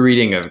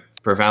reading a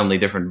profoundly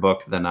different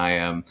book than I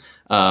am.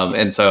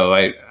 And so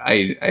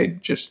I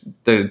just,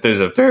 there's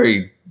a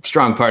very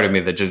strong part of me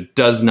that just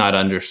does not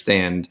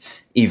understand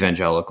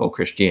evangelical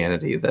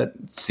Christianity, that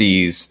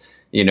sees,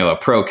 a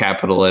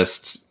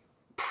pro-capitalist,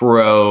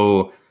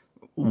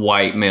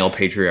 pro-white male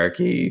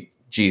patriarchy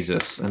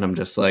Jesus. And I'm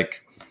just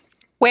like,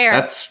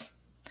 that's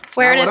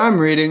where what I'm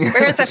reading.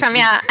 Where is it from?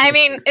 Yeah. I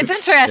mean, it's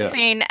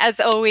interesting, as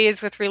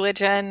always with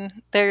religion.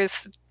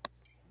 There's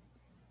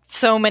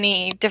so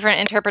many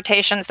different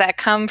interpretations that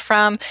come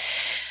from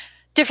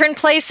different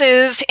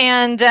places.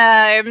 And,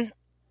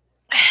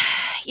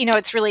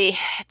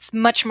 it's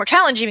much more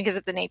challenging because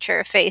of the nature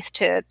of faith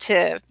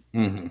to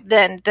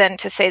than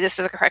to say this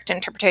is a correct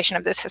interpretation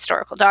of this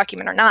historical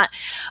document or not.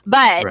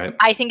 But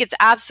I think it's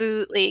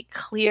absolutely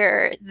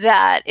clear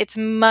that it's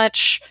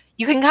much,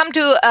 you can come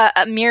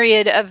to a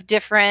myriad of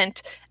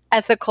different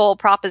ethical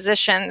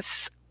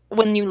propositions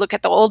when you look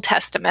at the Old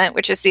Testament,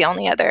 which is the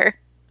only other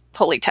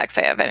holy text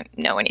I haven't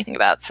know anything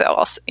about, so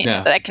also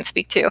that I can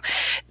speak to.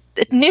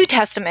 The New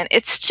Testament,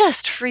 it's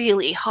just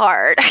really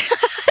hard.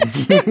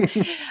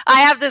 I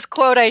have this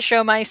quote I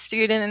show my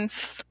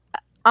students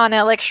on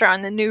a lecture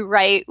on the New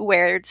Right,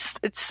 where it's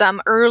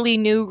some early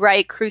New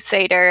Right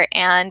crusader,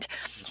 and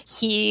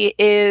he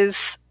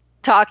is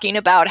talking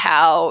about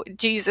how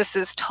Jesus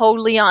is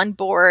totally on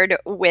board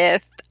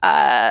with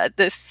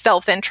this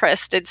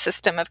self-interested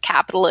system of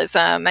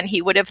capitalism, and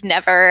he would have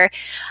never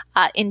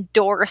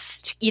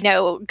endorsed,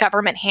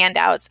 government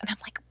handouts. And I'm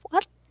like,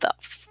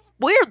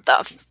 where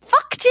the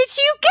fuck did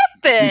you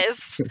get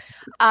this?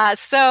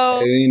 As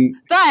a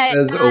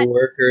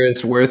worker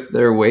is worth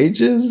their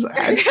wages.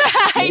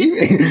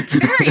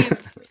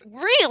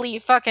 Really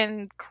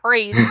fucking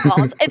crazy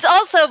balls. It's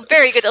also a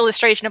very good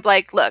illustration of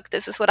like, look,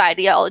 this is what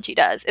ideology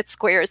does. It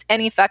squares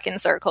any fucking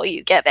circle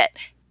you give it.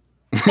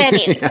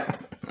 Any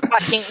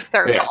fucking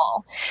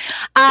circle.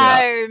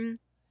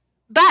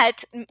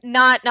 But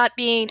not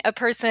being a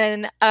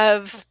person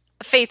of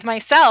faith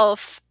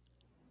myself,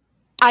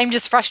 I'm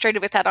just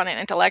frustrated with that on an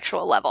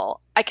intellectual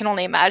level. I can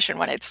only imagine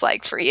what it's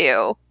like for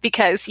you,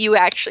 because you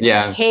actually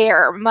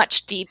care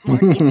much more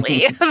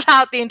deeply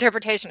about the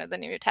interpretation of the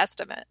New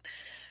Testament.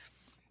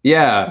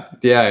 Yeah.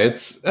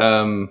 It's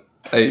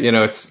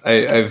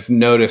I've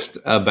noticed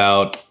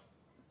about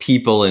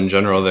people in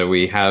general that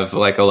we have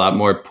like a lot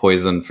more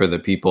poison for the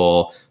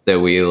people that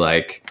we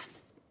like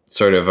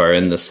sort of are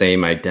in the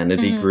same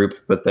identity group,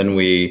 but then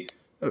we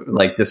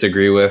like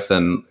disagree with.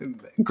 And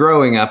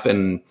growing up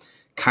in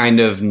kind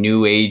of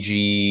new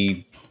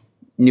agey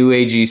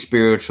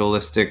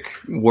spiritualistic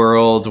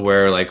world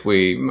where like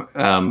we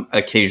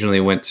occasionally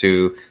went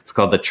to, it's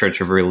called the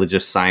Church of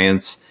Religious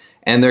Science,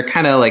 and they're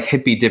kind of like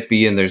hippy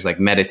dippy, and there's like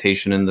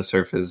meditation in the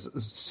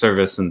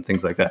service and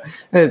things like that.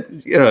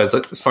 And,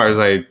 as far as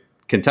I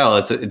can tell,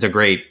 it's a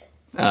great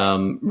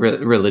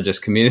religious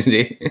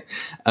community.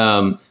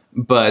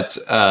 But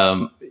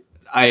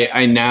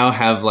I now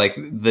have like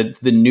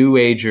the New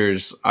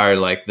Agers are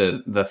like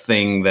the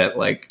thing that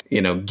like,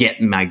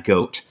 get my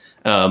goat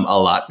a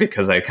lot,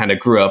 because I kind of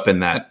grew up in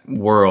that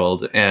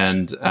world.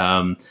 And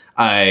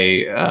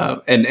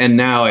and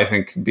now I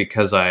think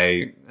because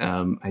I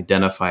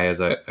identify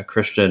as a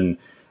Christian,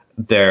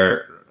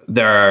 there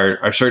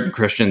are certain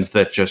Christians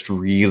that just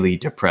really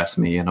depress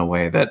me in a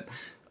way that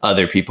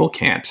other people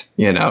can't.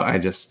 I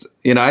just,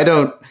 I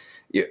don't.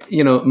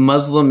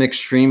 Muslim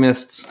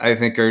extremists, I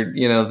think, are,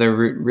 they're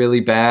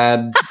really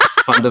bad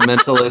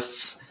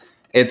fundamentalists.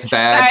 It's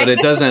bad, but it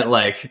doesn't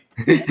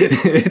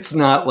it's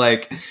not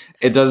like,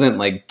 it doesn't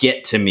like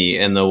get to me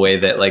in the way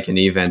that like an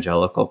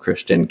evangelical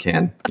Christian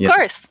can.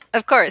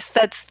 Of course.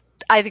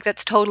 I think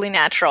that's totally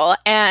natural.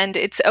 And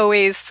it's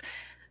always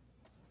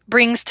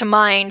brings to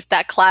mind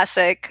that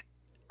classic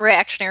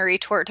reactionary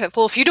retort of,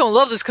 well, if you don't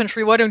love this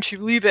country, why don't you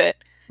leave it?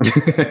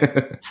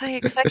 It's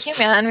like, fuck you,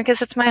 man,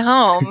 because it's my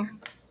home.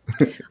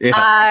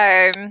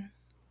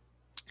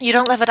 You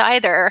don't love it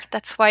either.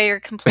 That's why you're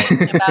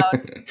complaining about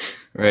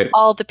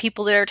all the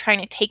people that are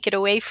trying to take it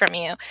away from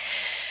you.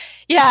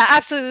 Yeah,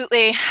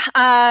 absolutely.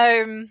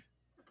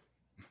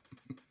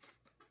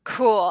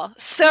 Cool.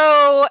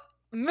 So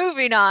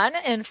moving on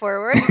and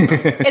forward,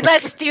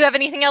 unless, do you have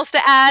anything else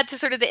to add to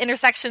sort of the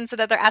intersections and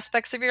other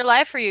aspects of your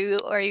life? Or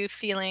are you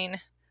feeling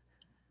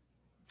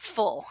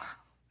full?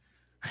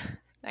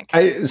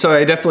 Okay.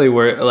 I definitely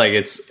were like,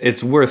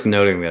 it's worth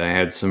noting that I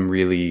had some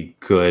really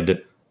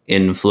good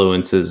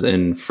influences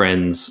in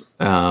friends,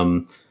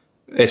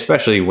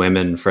 especially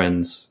women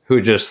friends,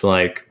 who just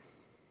like,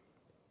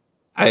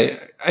 I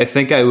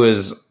think I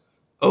was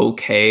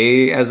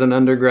okay as an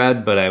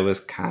undergrad, but I was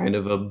kind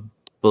of a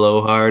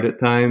blowhard at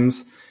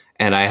times.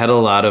 And I had a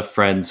lot of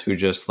friends who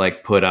just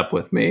like put up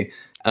with me.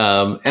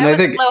 And I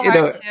think,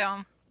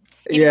 too.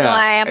 Even though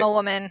I am a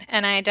woman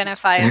and I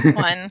identify as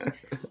one.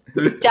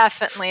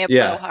 Definitely a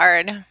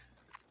blowhard.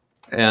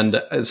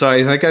 And so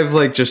I think I've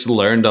like just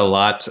learned a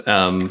lot,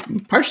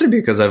 partially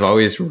because I've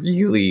always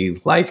really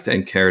liked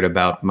and cared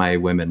about my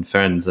women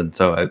friends. And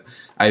so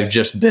I've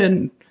just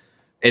been,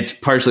 it's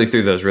partially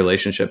through those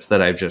relationships that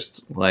I've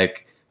just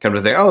like come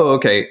to think, oh,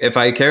 okay, if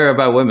I care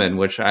about women,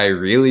 which I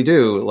really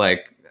do,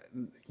 like,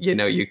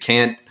 you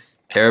can't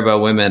care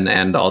about women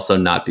and also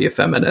not be a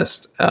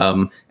feminist,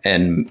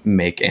 and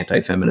make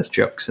anti-feminist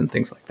jokes and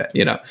things like that,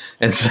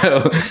 And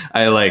so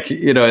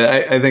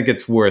I think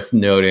it's worth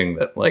noting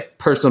that like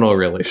personal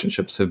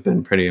relationships have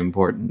been pretty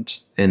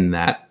important in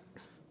that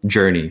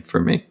journey for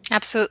me.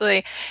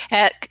 Absolutely.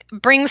 It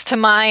brings to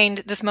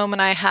mind this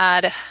moment I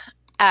had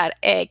at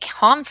a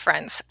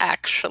conference,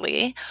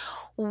 actually,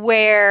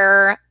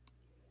 where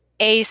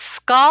a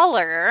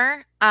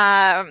scholar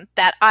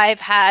that I've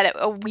had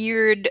a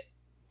weird,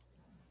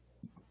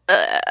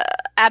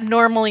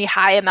 abnormally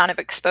high amount of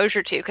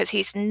exposure to, because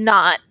he's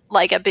not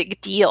like a big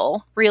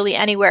deal really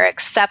anywhere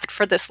except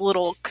for this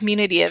little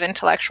community of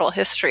intellectual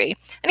history.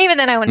 And even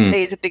then I wouldn't say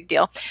he's a big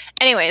deal.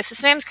 Anyways,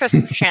 his name's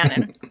Christopher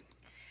Shannon.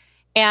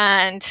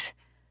 And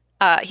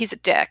he's a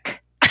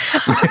dick.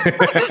 I'm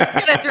just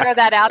going to throw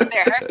that out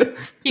there.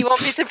 He won't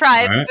be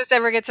surprised if this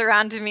ever gets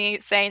around to me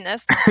saying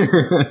this.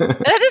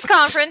 But at this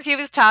conference, he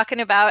was talking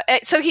about,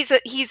 so he's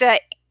a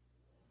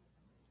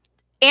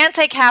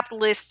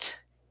anti-capitalist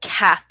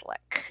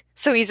Catholic.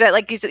 So he's in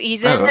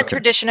the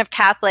tradition of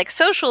Catholic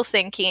social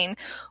thinking,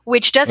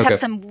 which does have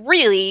some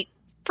really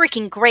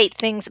freaking great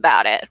things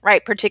about it,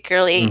 right?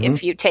 Particularly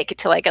if you take it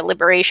to like a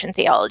liberation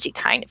theology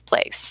kind of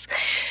place.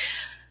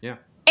 Yeah.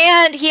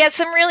 And he has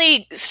some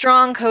really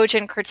strong,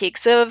 cogent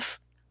critiques of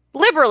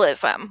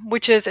liberalism,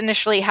 which is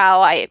initially how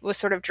I was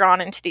sort of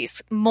drawn into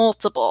these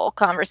multiple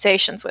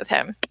conversations with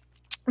him.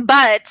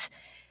 But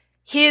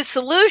his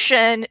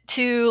solution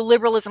to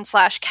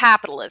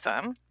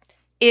liberalism/capitalism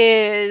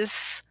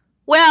is,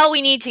 well,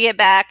 we need to get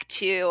back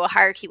to a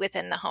hierarchy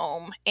within the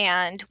home,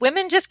 and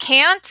women just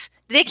can't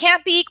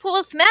be equal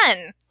with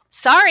men.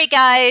 Sorry,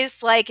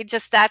 guys. Like,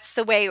 that's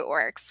the way it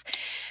works.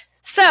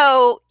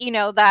 So,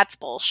 that's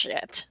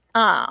bullshit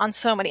on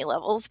so many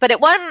levels. But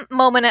at one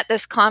moment at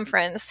this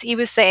conference, he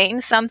was saying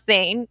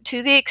something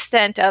to the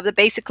extent of, it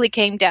basically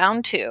came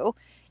down to,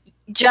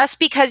 just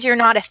because you're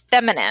not a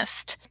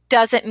feminist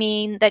doesn't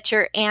mean that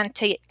you're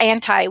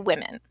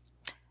anti-women. And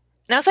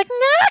I was like,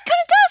 nah, it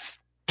kind of does.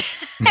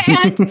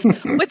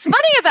 And what's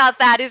funny about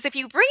that is if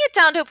you bring it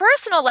down to a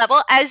personal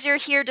level, as you're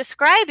here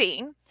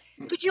describing,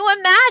 could you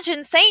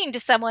imagine saying to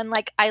someone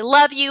like, I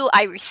love you,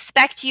 I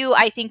respect you,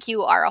 I think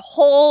you are a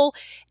whole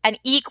and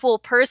equal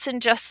person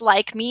just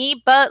like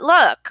me, but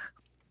look,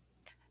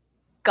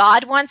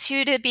 God wants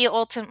you to be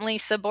ultimately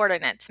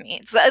subordinate to me.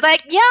 It's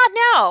like, yeah,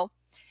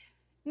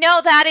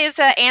 no, that is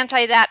an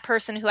that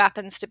person who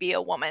happens to be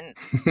a woman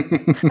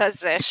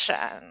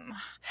position.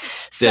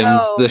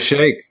 Dims the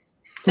shakes.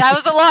 That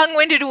was a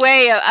long-winded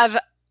way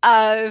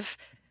of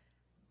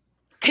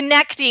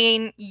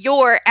connecting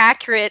your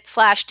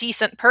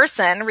accurate/decent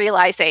person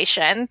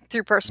realization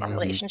through personal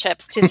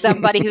relationships to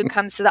somebody who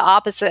comes to the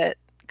opposite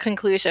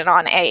conclusion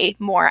on a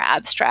more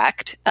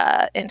abstract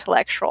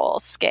intellectual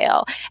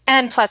scale.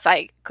 And plus,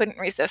 I couldn't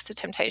resist the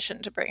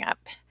temptation to bring up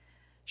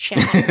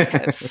Shannon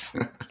because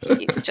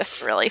he's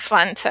just really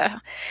fun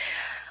to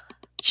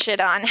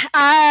shit on.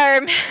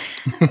 All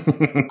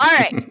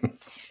right.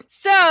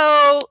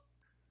 So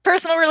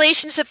personal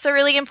relationships are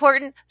really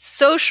important.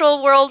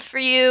 Social world for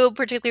you,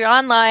 particularly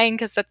online,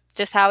 because that's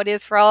just how it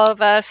is for all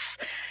of us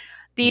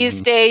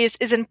these days,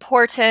 is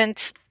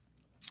important.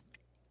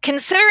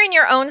 Considering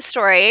your own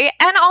story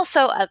and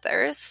also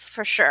others,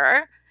 for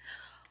sure,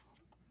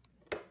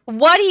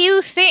 what do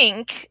you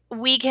think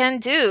we can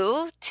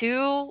do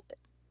to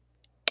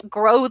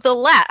grow the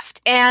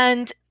left?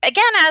 And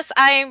again, as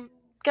I'm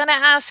going to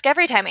ask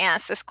every time I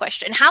ask this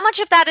question, how much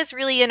of that is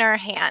really in our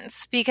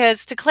hands?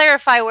 Because to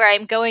clarify where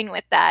I'm going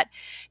with that,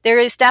 there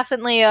is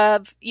definitely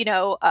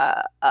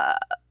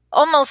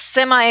almost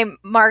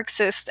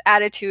semi-Marxist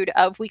attitude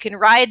of we can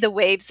ride the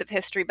waves of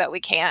history, but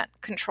we can't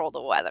control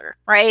the weather,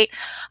 right?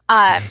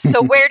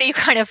 So where do you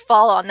kind of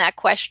fall on that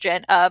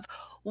question of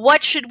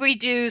what should we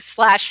do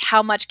 /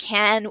 how much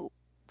can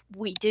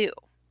we do?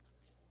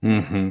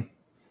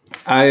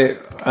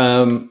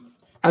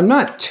 I'm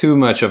not too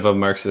much of a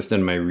Marxist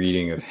in my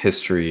reading of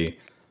history,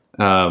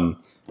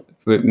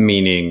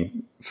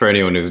 meaning for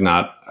anyone who's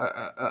not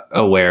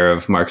aware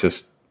of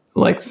Marxist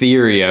like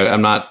theory,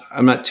 I'm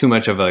not too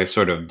much of a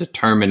sort of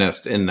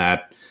determinist in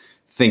that,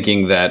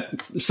 thinking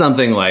that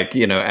something like,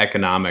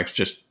 economics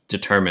just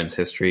determines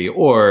history,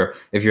 or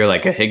if you're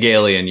like a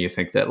Hegelian, you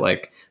think that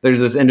like there's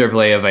this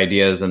interplay of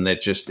ideas and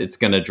that just it's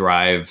going to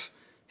drive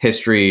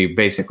history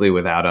basically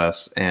without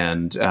us,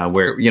 and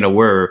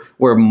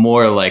we're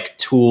more like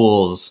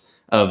tools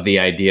of the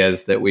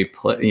ideas that we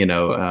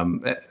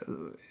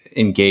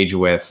engage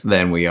with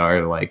than we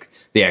are like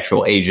the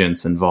actual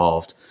agents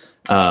involved.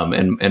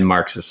 And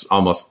Marx is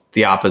almost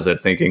the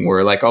opposite, thinking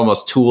we're like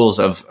almost tools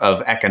of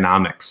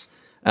economics,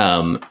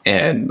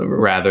 and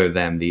rather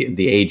than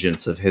the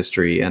agents of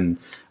history. And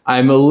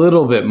I'm a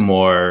little bit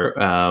more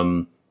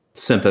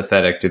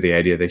sympathetic to the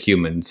idea that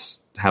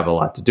humans have a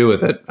lot to do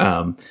with it.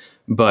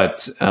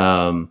 But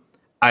I'm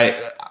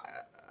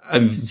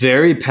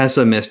very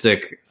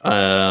pessimistic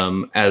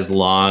as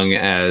long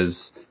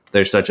as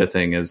there's such a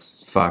thing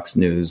as Fox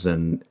News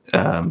and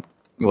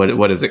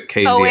what is it,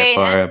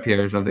 KZFR up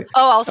here or something?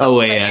 Oh, also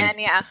OAN.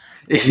 Yeah.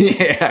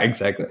 Yeah,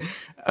 exactly.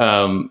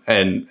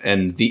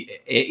 And the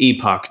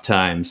Epoch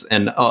Times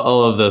and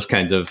all of those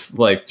kinds of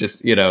like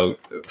just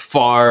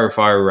far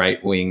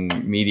right wing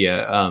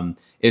media.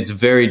 It's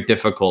very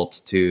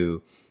difficult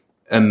to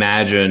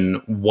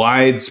imagine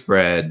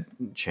widespread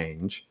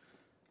change.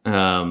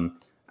 I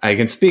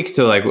can speak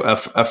to like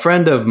a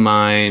friend of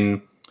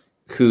mine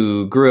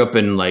who grew up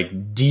in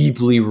like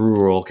deeply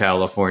rural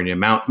California,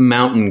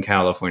 mountain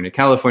California.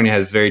 California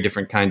has very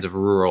different kinds of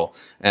rural,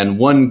 and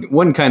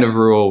one kind of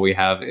rural we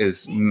have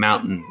is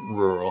mountain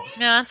rural.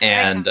 Yeah, that's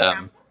and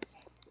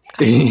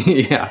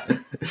yeah,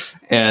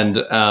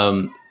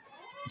 and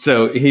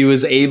so he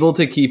was able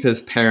to keep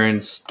his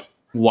parents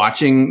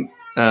watching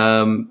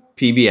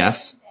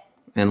PBS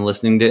and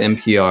listening to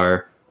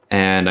NPR,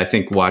 and I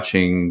think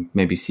watching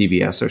maybe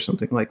CBS or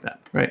something like that,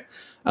 right?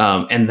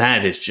 And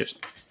that is just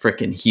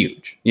freaking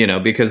huge,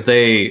 because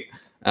they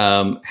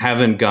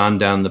haven't gone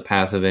down the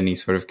path of any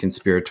sort of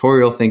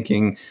conspiratorial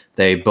thinking.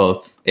 They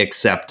both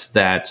accept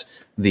that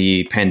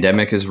the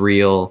pandemic is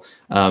real.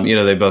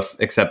 They both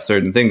accept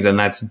certain things, and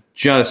that's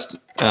just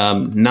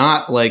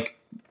not like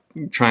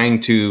trying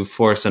to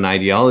force an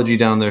ideology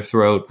down their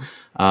throat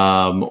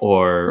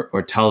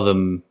or tell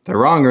them they're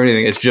wrong or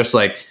anything. It's just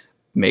like,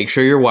 make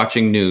sure you're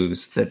watching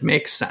news that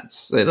makes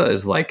sense. It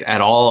is like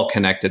at all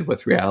connected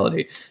with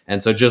reality.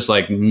 And so just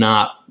like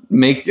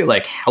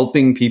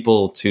helping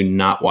people to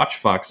not watch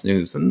Fox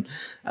News and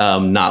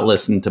not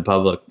listen to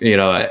public,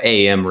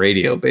 AM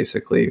radio,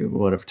 basically,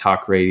 whatever,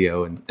 talk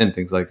radio and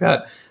things like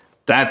that.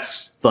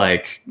 That's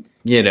like,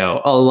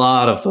 a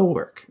lot of the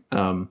work.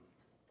 Yeah,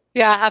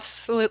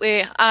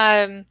 absolutely.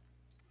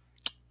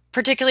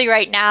 Particularly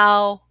right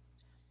now,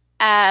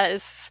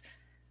 as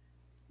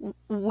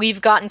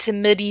we've gotten to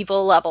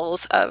medieval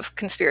levels of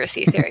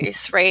conspiracy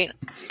theories, right?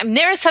 I mean,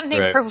 there is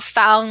something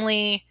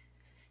profoundly...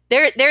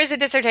 There is a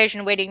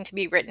dissertation waiting to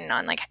be written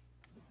on like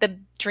the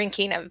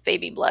drinking of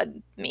baby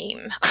blood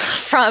meme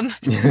from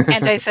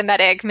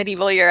anti-Semitic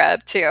medieval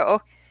Europe to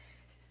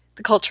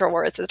the cultural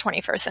wars of the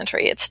 21st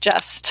century. It's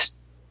just...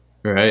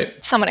 Right.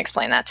 Someone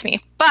explain that to me.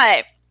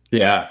 But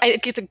yeah,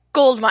 it's a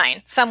gold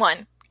mine.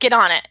 Someone get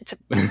on it. It's a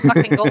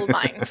fucking gold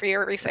mine for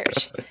your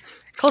research.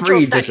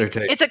 Cultural studies.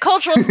 It's a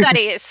cultural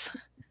studies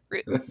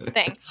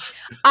thing.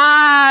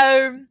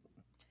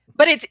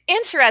 But it's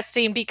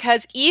interesting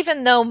because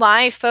even though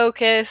my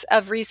focus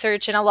of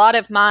research and a lot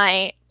of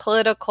my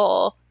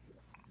political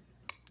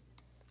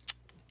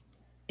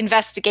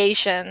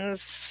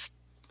investigations,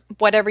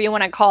 whatever you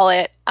want to call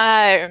it,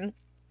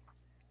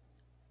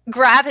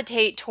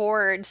 gravitate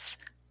towards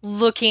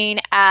looking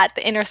at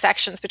the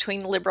intersections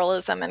between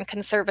liberalism and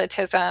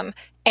conservatism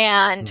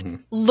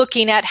and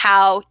looking at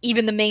how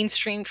even the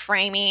mainstream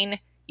framing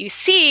you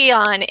see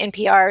on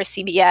NPR,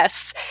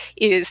 CBS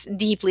is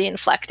deeply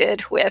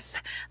inflected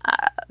with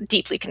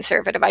deeply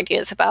conservative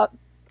ideas about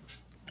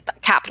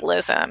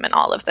capitalism and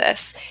all of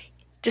this.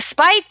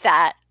 Despite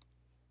that,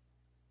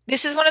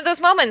 this is one of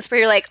those moments where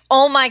you're like,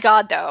 oh my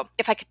God, though,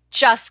 if I could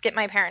just get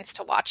my parents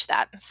to watch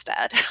that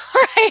instead,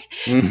 right?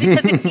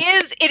 Because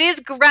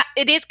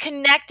it is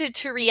connected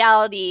to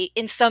reality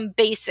in some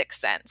basic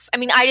sense. I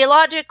mean,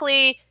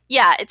 ideologically,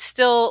 yeah, it's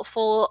still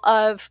full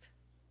of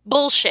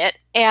bullshit,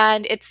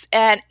 and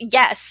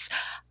yes,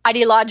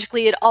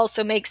 ideologically, it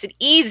also makes it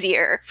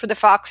easier for the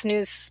Fox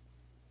News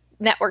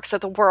networks of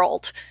the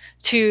world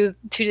to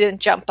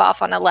jump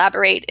off and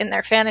elaborate in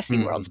their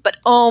fantasy worlds. But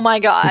oh my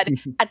God,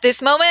 at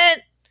this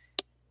moment,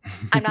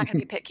 I'm not going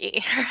to be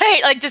picky,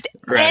 right? Like just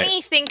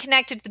anything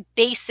connected to the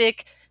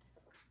basic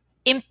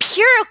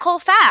empirical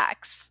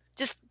facts,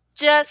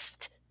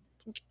 just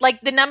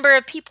like the number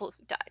of people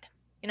who died,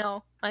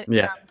 from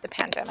the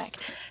pandemic.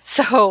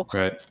 So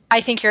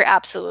I think you're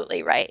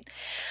absolutely right.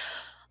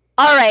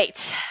 All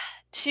right.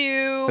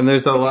 And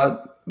there's a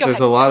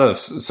lot of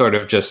sort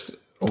of just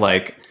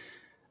like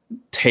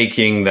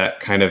taking that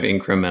kind of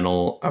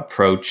incremental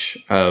approach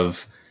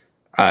of,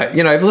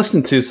 I've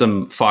listened to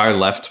some far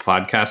left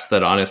podcasts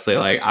that honestly,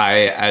 like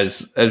I,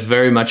 as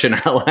very much an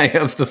ally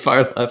of the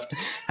far left,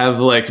 have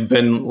like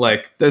been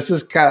like, this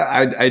is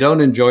kind of, I don't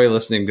enjoy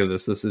listening to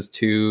this. This is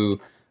too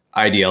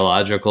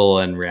ideological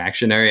and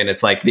reactionary. And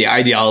it's like the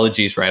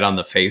ideology's right on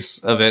the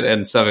face of it.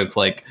 And so it's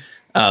like,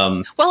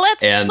 well, let's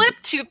flip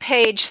to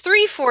page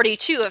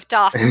 342 of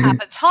Das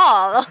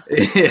Kapital.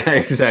 Yeah,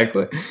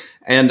 exactly.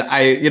 And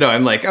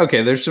I'm like,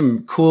 okay, there's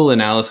some cool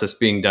analysis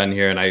being done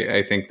here. And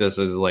I think this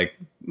is like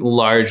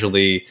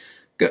largely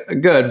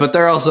good, but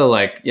they're also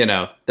like,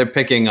 they're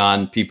picking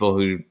on people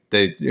who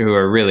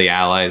are really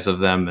allies of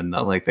them, and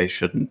that, like, they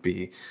shouldn't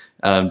be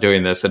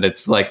doing this. And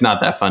it's like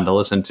not that fun to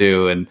listen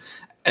to.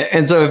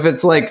 And so if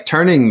it's like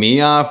turning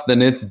me off,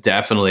 then it's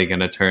definitely going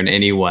to turn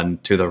anyone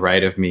to the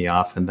right of me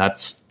off. And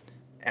that's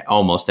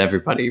almost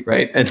everybody,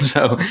 right? And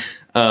so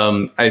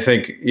I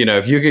think,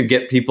 if you could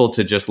get people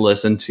to just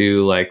listen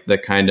to like the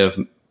kind of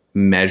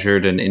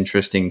measured and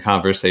interesting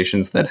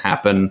conversations that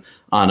happen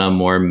on a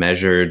more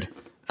measured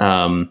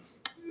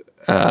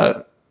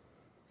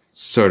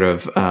sort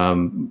of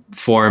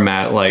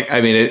format. Like,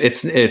 I mean,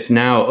 it's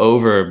now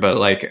over, but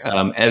like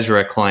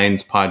Ezra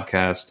Klein's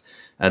podcast,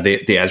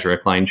 the Ezra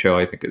Klein Show,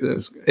 I think it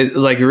was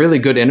like a really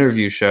good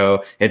interview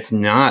show. It's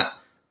not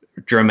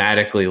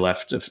dramatically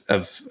left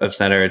of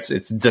center.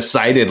 It's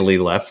decidedly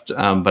left,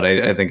 but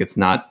I think it's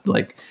not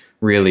like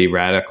really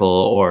radical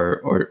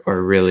or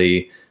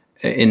really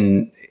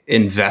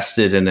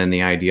invested in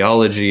any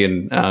ideology.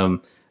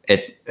 And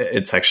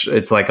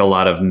it's like a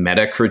lot of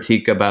meta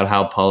critique about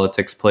how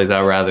politics plays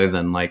out rather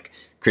than like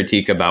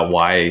critique about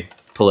why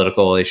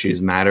political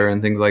issues matter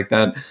and things like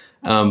that.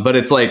 But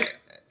it's like,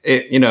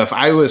 if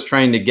I was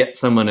trying to get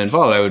someone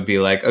involved, I would be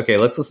like, okay,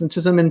 let's listen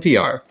to some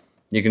NPR.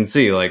 You can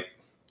see like,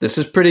 this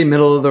is pretty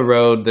middle of the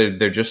road.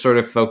 They're just sort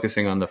of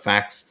focusing on the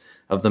facts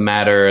of the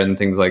matter and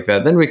things like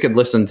that. Then we could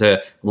listen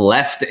to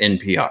left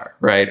NPR,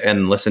 right?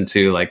 And listen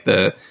to like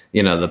the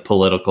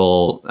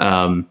political,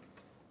 I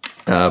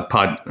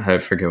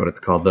forget what it's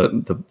called,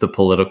 the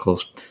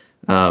political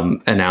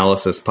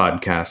analysis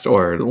podcast,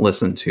 or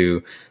listen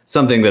to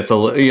something that's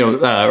or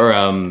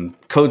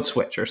Code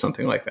Switch or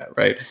something like that,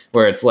 right?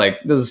 Where it's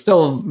like, this is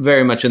still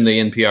very much in the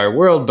NPR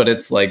world, but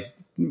it's like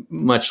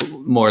much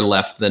more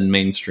left than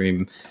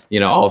mainstream,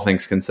 all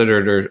things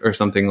considered, or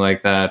something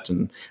like that.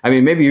 And I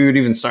mean, maybe you would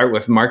even start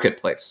with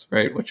Marketplace,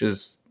 right? Which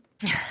is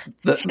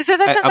that's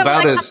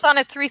about it. Comes on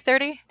at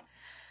 3:30.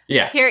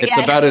 Yeah,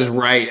 it's about as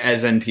right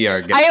as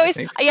NPR gets.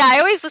 I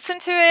always listen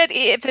to it.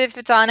 If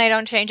it's on, I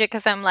don't change it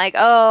because I'm like,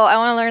 oh, I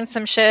want to learn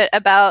some shit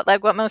about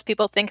like what most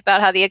people think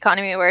about how the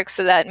economy works,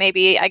 so that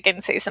maybe I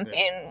can say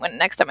something when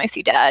next time I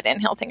see Dad,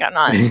 and he'll think I'm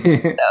not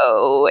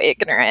so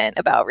ignorant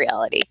about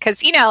reality.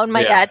 Because in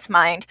my dad's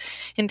mind,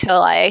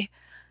 until I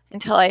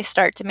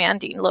start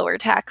demanding lower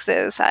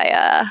taxes,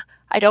 I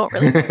don't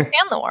really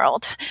understand the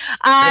world.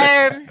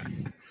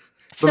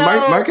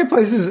 But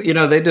marketplaces,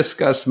 they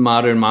discuss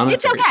modern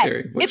monetary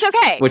theory.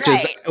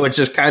 Which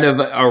is kind of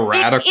a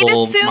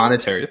radical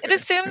monetary theory. It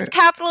assumes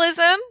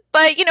capitalism,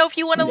 but if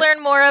you want to learn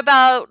more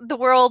about the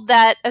world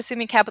that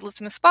assuming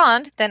capitalism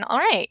spawned, then all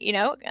right,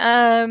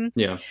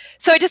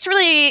 So I just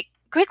really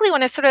quickly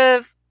want to sort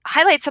of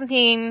highlight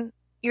something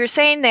you're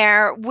saying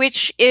there,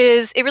 which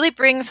is it really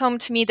brings home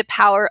to me the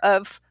power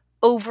of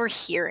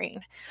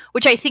overhearing,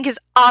 which I think is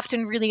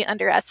often really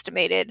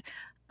underestimated.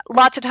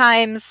 Lots of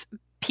times,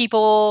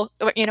 people,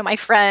 my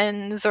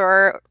friends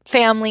or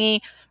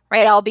family,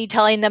 right? I'll be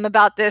telling them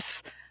about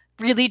this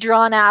really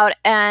drawn out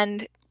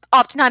and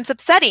oftentimes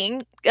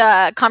upsetting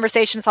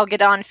conversations I'll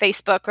get on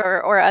Facebook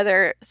or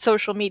other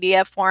social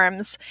media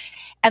forums.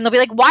 And they'll be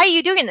like, why are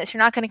you doing this?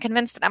 You're not going to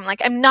convince them. I'm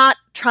like, I'm not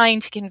trying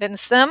to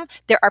convince them.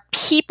 There are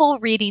people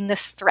reading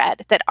this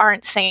thread that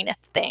aren't saying a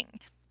thing.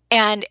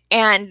 And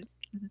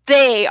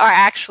they are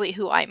actually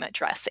who I'm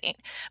addressing,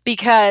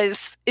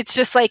 because it's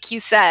just like you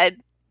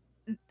said,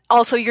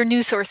 also your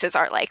news sources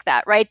are like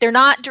that, right? They're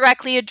not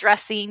directly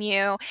addressing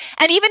you.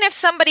 And even if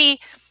somebody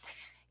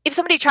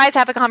tries to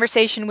have a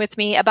conversation with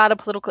me about a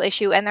political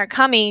issue and they're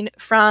coming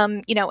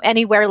from,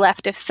 anywhere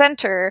left of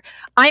center,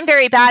 I'm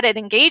very bad at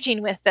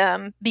engaging with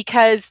them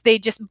because they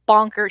just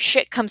bonkers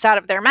shit comes out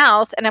of their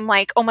mouth. And I'm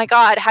like, oh my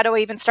God, how do I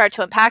even start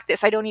to unpack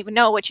this? I don't even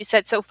know what you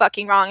said so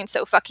fucking wrong and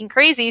so fucking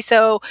crazy.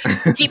 So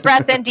deep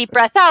breath in, deep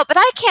breath out. But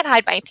I can't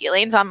hide my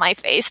feelings on my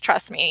face.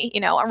 Trust me.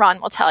 Ron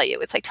will tell you,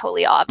 it's like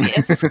totally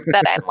obvious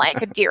that I'm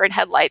like a deer in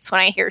headlights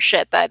when I hear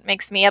shit that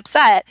makes me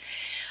upset.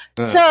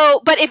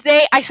 So, but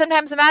I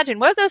sometimes imagine,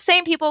 what if those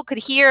same people could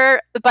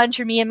hear a bunch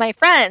of me and my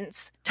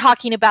friends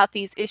talking about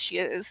these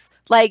issues?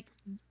 Like,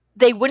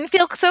 they wouldn't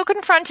feel so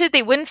confronted.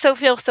 They wouldn't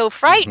feel so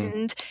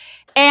frightened.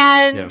 Mm-hmm.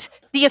 And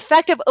the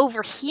effect of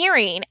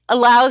overhearing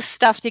allows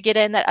stuff to get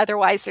in that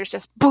otherwise there's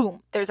just,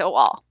 boom, there's a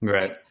wall.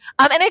 Right.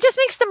 And it just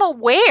makes them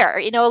aware.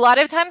 A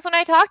lot of times when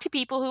I talk to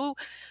people who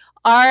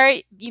are,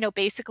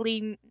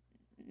 basically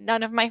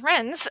none of my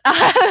friends, but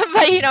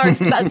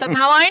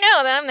somehow I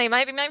know them. They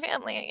might be my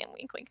family.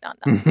 Wink, wink, not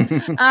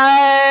them.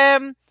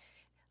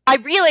 I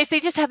realize they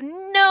just have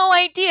no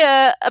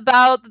idea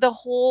about the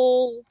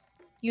whole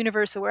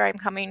universe of where I'm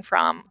coming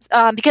from,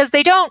 because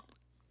they don't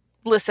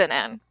listen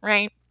in,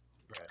 right?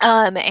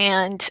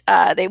 And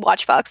they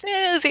watch Fox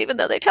News, even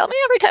though they tell me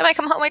every time I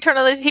come home I turn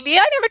on the TV.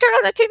 I never turn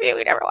on the TV.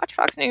 We never watch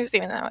Fox News,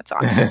 even though it's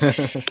on.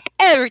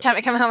 Every time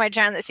I come home I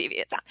turn on the TV.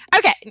 It's on.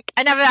 Okay,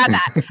 enough about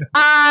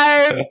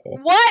that.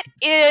 What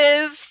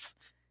is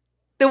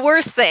the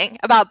worst thing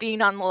about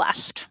being on the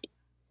left?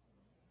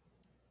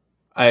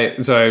 I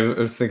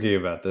was thinking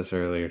about this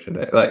earlier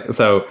today.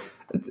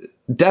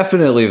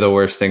 Definitely the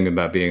worst thing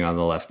about being on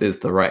the left is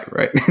the right?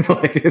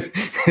 Like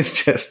it's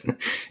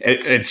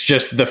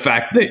just the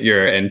fact that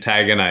you're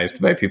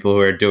antagonized by people who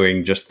are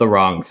doing just the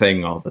wrong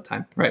thing all the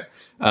time, right?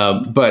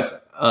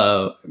 But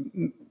a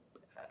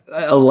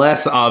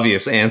less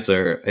obvious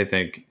answer, I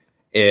think,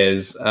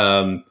 is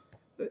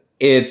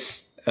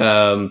it's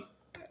so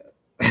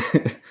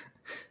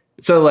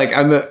like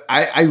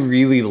I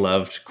really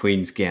loved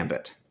Queen's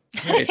Gambit.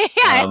 Right?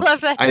 I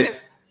love that too.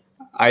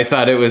 I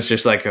thought it was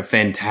just like a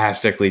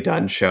fantastically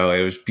done show.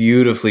 It was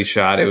beautifully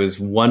shot. It was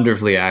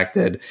wonderfully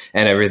acted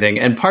and everything.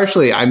 And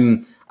partially,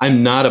 I'm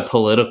I'm not a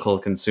political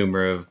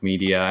consumer of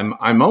media.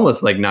 I'm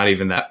almost like not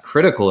even that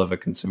critical of a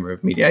consumer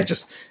of media.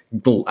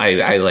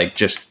 I like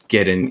just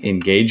get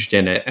engaged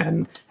in it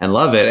and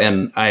love it,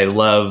 and I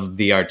love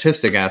the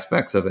artistic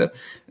aspects of it.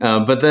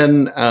 But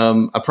then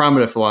a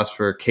prominent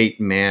philosopher, Kate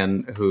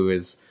Manne, who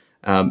is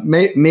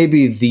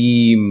maybe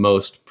the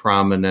most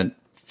prominent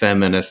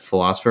feminist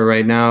philosopher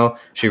right now.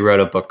 She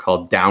wrote a book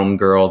called Down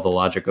Girl: The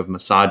Logic of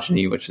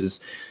Misogyny, which is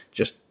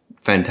just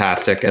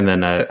fantastic. And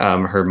then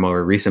her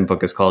more recent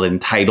book is called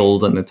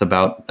Entitled, and it's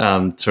about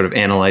sort of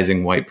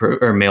analyzing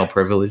or male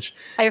privilege.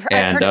 I've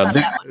heard about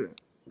that one.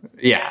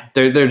 Yeah,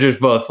 they're just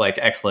both like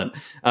excellent.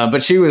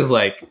 But she was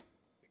like,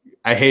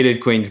 I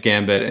hated Queen's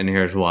Gambit, and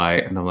here's why.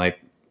 And I'm like,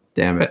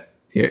 damn it,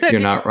 you're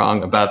not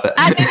wrong about that.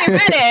 Have you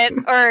read it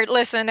or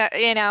listen?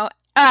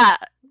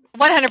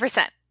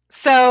 100%.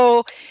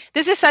 So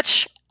this is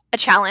such a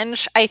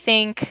challenge, I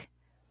think,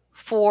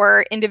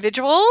 for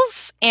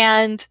individuals,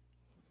 and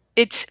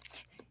it's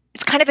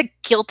kind of a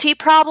guilty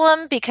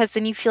problem because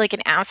then you feel like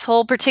an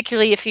asshole,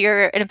 particularly if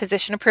you're in a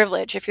position of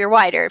privilege, if you're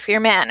white or if you're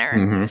a man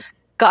or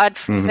God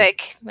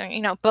forsake,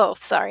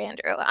 both. Sorry,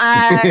 Andrew.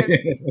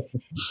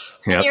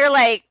 And you're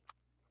like,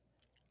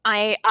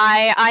 I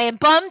am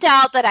bummed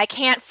out that I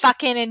can't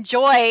fucking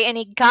enjoy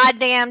any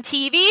goddamn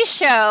TV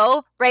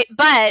show, right?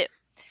 But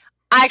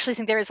I actually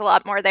think there is a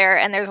lot more there,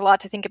 and there's a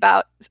lot to think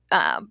about.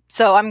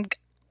 So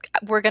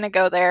we're going to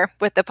go there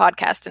with the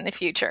podcast in the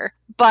future.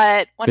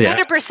 But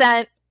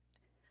 100%,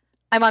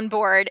 I'm on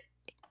board.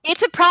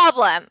 It's a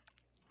problem.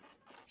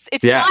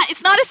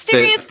 It's not a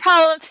serious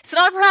problem. It's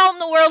not a problem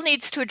the world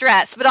needs to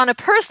address. But on a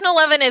personal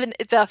level,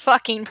 it's a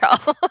fucking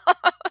problem.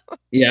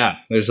 Yeah,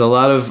 there's a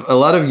lot of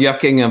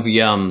yucking of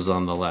yums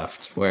on the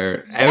left,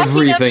 where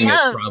everything is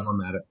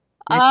problematic.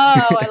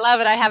 Oh, I love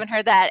it. I haven't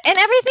heard that. And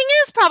everything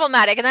is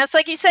problematic. And that's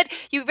like you said,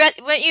 you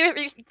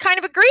kind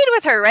of agreed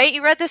with her, right?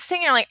 You read this thing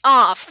and you're like,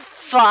 oh,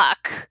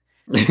 fuck.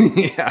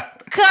 Yeah.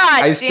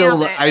 God I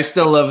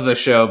still love the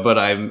show, but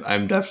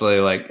I'm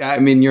definitely like, I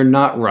mean, you're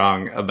not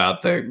wrong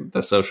about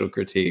the social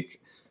critique.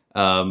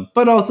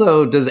 But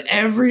also, does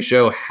every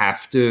show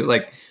have to,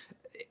 like,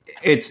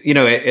 it's,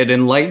 it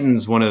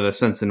enlightens one of the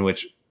sense in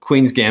which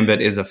Queen's Gambit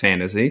is a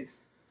fantasy.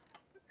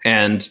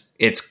 And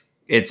it's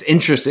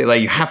interesting.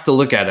 Like, you have to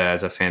look at it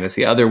as a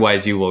fantasy.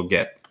 Otherwise, you will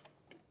get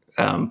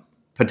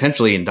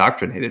potentially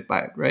indoctrinated by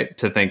it, right?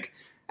 To think,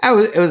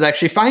 it was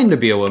actually fine to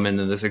be a woman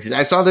in the 60s.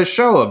 I saw this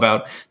show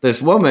about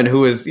this woman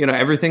who was,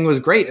 everything was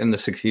great in the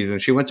 60s. And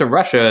she went to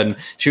Russia and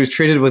she was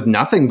treated with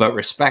nothing but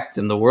respect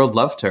and the world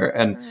loved her.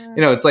 And,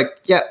 it's like,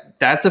 yeah,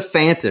 that's a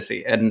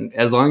fantasy. And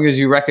as long as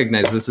you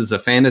recognize this is a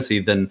fantasy,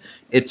 then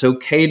it's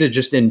okay to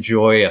just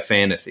enjoy a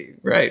fantasy,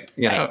 right?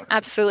 Right,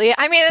 absolutely.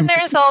 I mean, and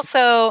there's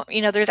also,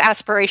 there's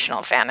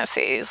aspirational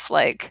fantasies.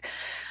 Like,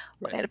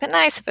 wouldn't it have been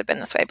nice if it had been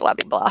this way, blah,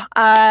 blah,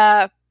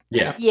 blah.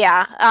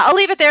 Yeah. I'll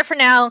leave it there for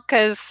now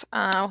because,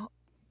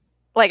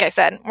 like I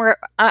said,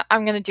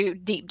 I'm going to do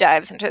deep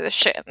dives into this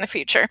shit in the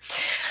future.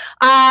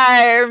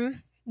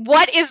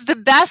 What is the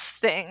best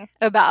thing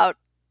about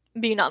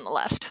being on the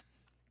left?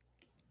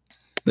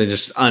 They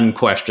just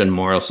unquestioned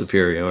moral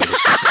superiority.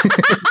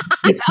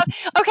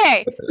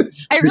 Okay,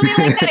 I really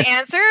like that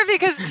answer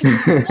because, to be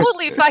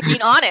totally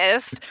fucking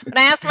honest, when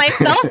I asked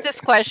myself this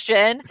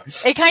question,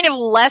 a kind of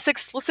less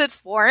explicit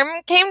form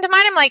came to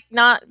mind. I'm like,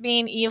 not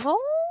being evil.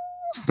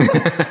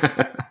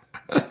 I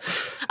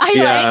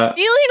like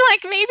feeling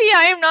like maybe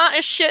I am not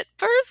a shit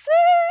person.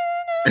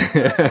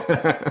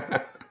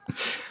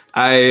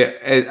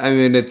 I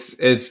mean,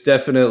 it's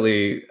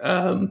definitely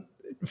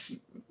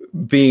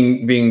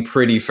being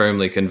pretty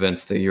firmly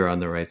convinced that you're on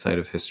the right side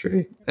of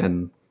history,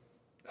 and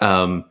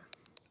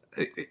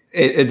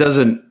it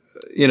doesn't,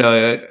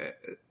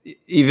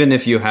 even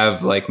if you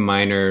have like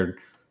minor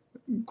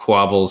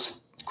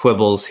quibbles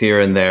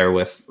here and there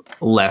with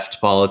left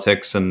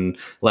politics and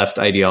left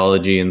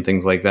ideology and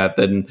things like that,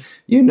 then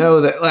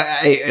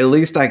that at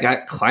least I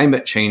got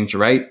climate change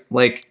right.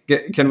 Like,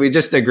 can we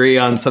just agree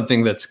on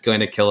something that's going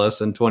to kill us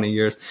in 20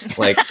 years?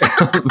 Like,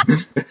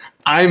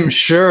 I'm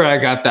sure I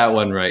got that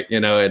one right,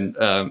 and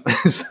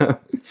so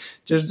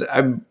just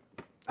I'm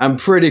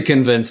pretty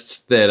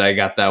convinced that I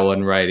got that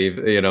one right,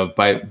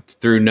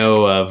 through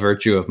no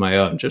virtue of my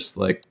own, just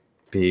like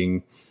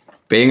being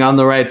on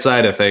the right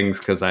side of things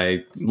because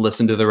I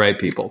listen to the right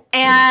people.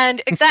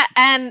 And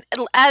and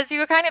as you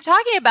were kind of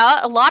talking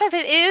about, a lot of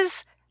it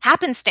is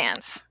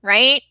happenstance,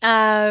 right?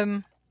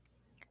 God,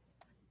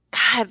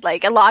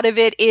 like a lot of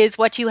it is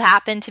what you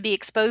happen to be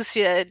exposed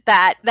to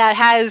that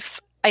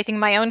has, I think,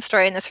 my own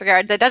story in this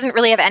regard that doesn't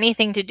really have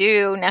anything to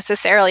do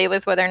necessarily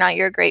with whether or not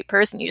you're a great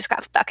person. You just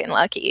got fucking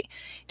lucky.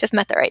 Just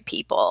met the right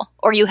people,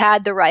 or you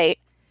had the right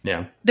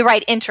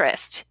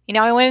interest.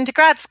 I went into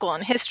grad school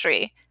in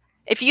history.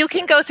 If you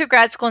can go through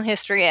grad school in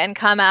history and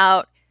come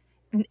out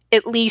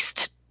at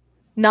least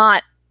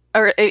anything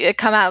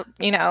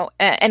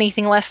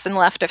less than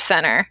left of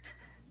center,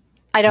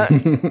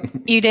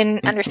 You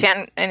didn't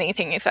understand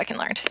anything you fucking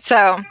learned.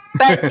 So,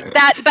 but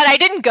I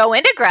didn't go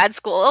into grad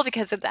school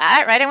because of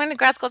that, right? I went to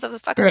grad school as a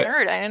fucking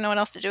nerd. I didn't know what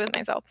else to do with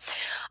myself.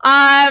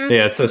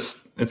 Yeah,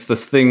 it's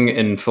this thing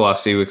in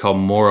philosophy we call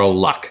moral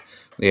luck.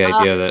 The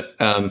idea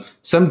that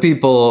some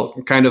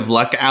people kind of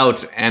luck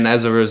out and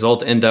as a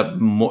result end up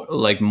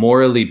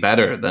morally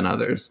better than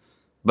others,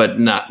 but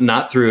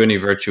not through any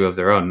virtue of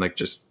their own. Like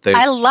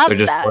I love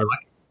that.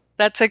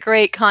 That's a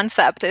great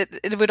concept.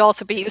 It would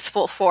also be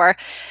useful for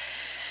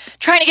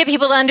trying to get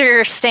people to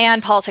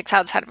understand politics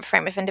outside of a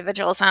frame of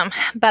individualism,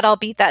 but I'll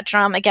beat that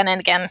drum again and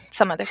again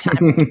some other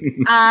time.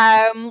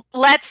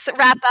 Let's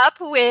wrap up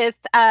with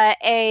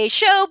a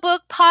show,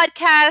 book,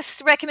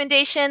 podcast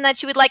recommendation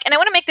that you would like. And I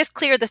want to make this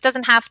clear. This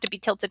doesn't have to be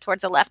tilted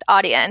towards a left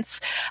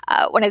audience.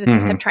 One of the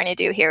things I'm trying to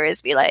do here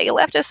is be like,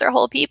 leftists are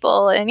whole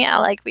people. And yeah,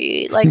 like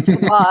we like to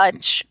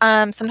watch.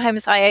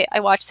 Sometimes I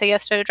watch Say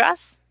Yes to a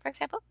Dress, for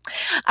example.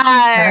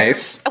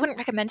 Nice. I wouldn't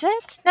recommend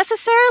it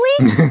necessarily,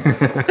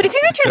 but if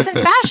you're interested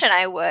in fashion,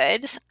 I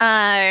would.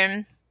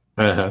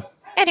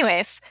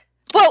 Anyways,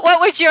 what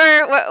would you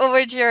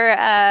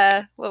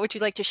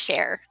like to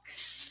share?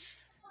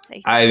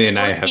 I mean,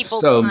 I have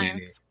so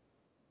many.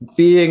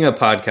 Being a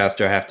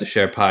podcaster, I have to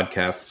share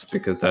podcasts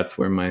because that's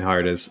where my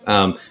heart is.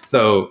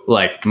 So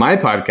like my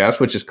podcast,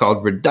 which is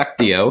called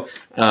Reductio,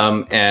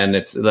 and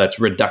that's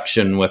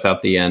reduction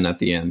without the N at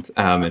the end.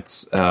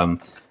 It's a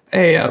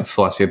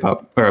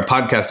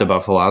podcast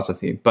about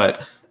philosophy.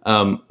 But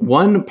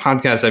one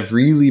podcast I've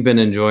really been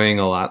enjoying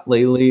a lot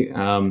lately,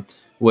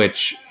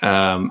 which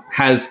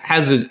has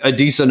a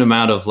decent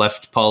amount of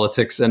left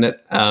politics in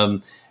it,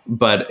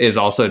 but is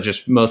also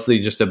mostly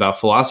just about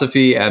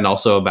philosophy and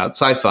also about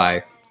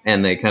sci-fi.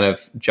 And they kind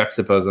of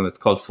juxtapose them. It's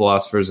called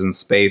Philosophers in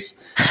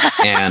Space,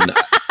 and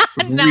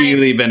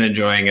really been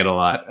enjoying it a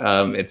lot.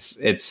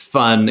 It's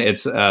fun.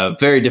 It's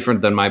very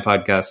different than my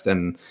podcast,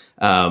 and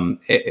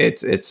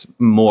it's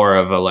more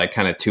of a like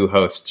kind of two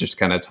hosts just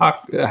kind of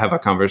have a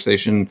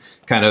conversation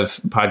kind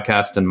of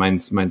podcast, and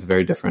mine's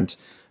very different.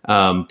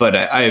 But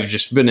I've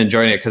just been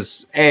enjoying it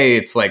because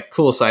it's like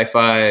cool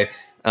sci-fi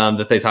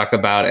that they talk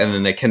about, and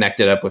then they connect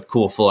it up with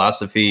cool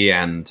philosophy,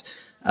 and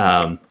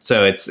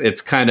so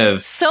it's kind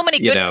of so many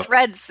good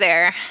threads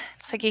there.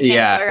 It's like you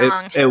can't go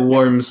wrong. It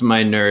warms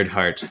my nerd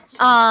heart.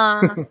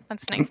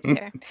 That's nice to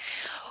hear.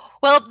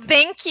 Well,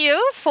 thank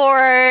you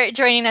for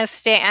joining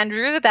us today,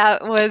 Andrew.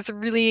 That was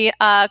really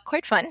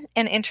quite fun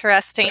and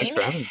interesting. Thanks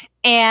for having me.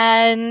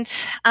 And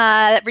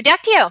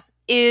Reductio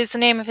is the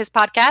name of his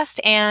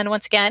podcast. And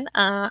once again,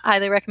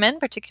 highly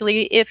recommend,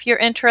 particularly if you're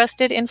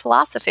interested in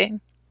philosophy.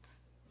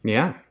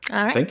 Yeah.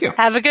 All right. Thank you.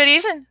 Have a good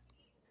evening.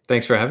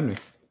 Thanks for having me.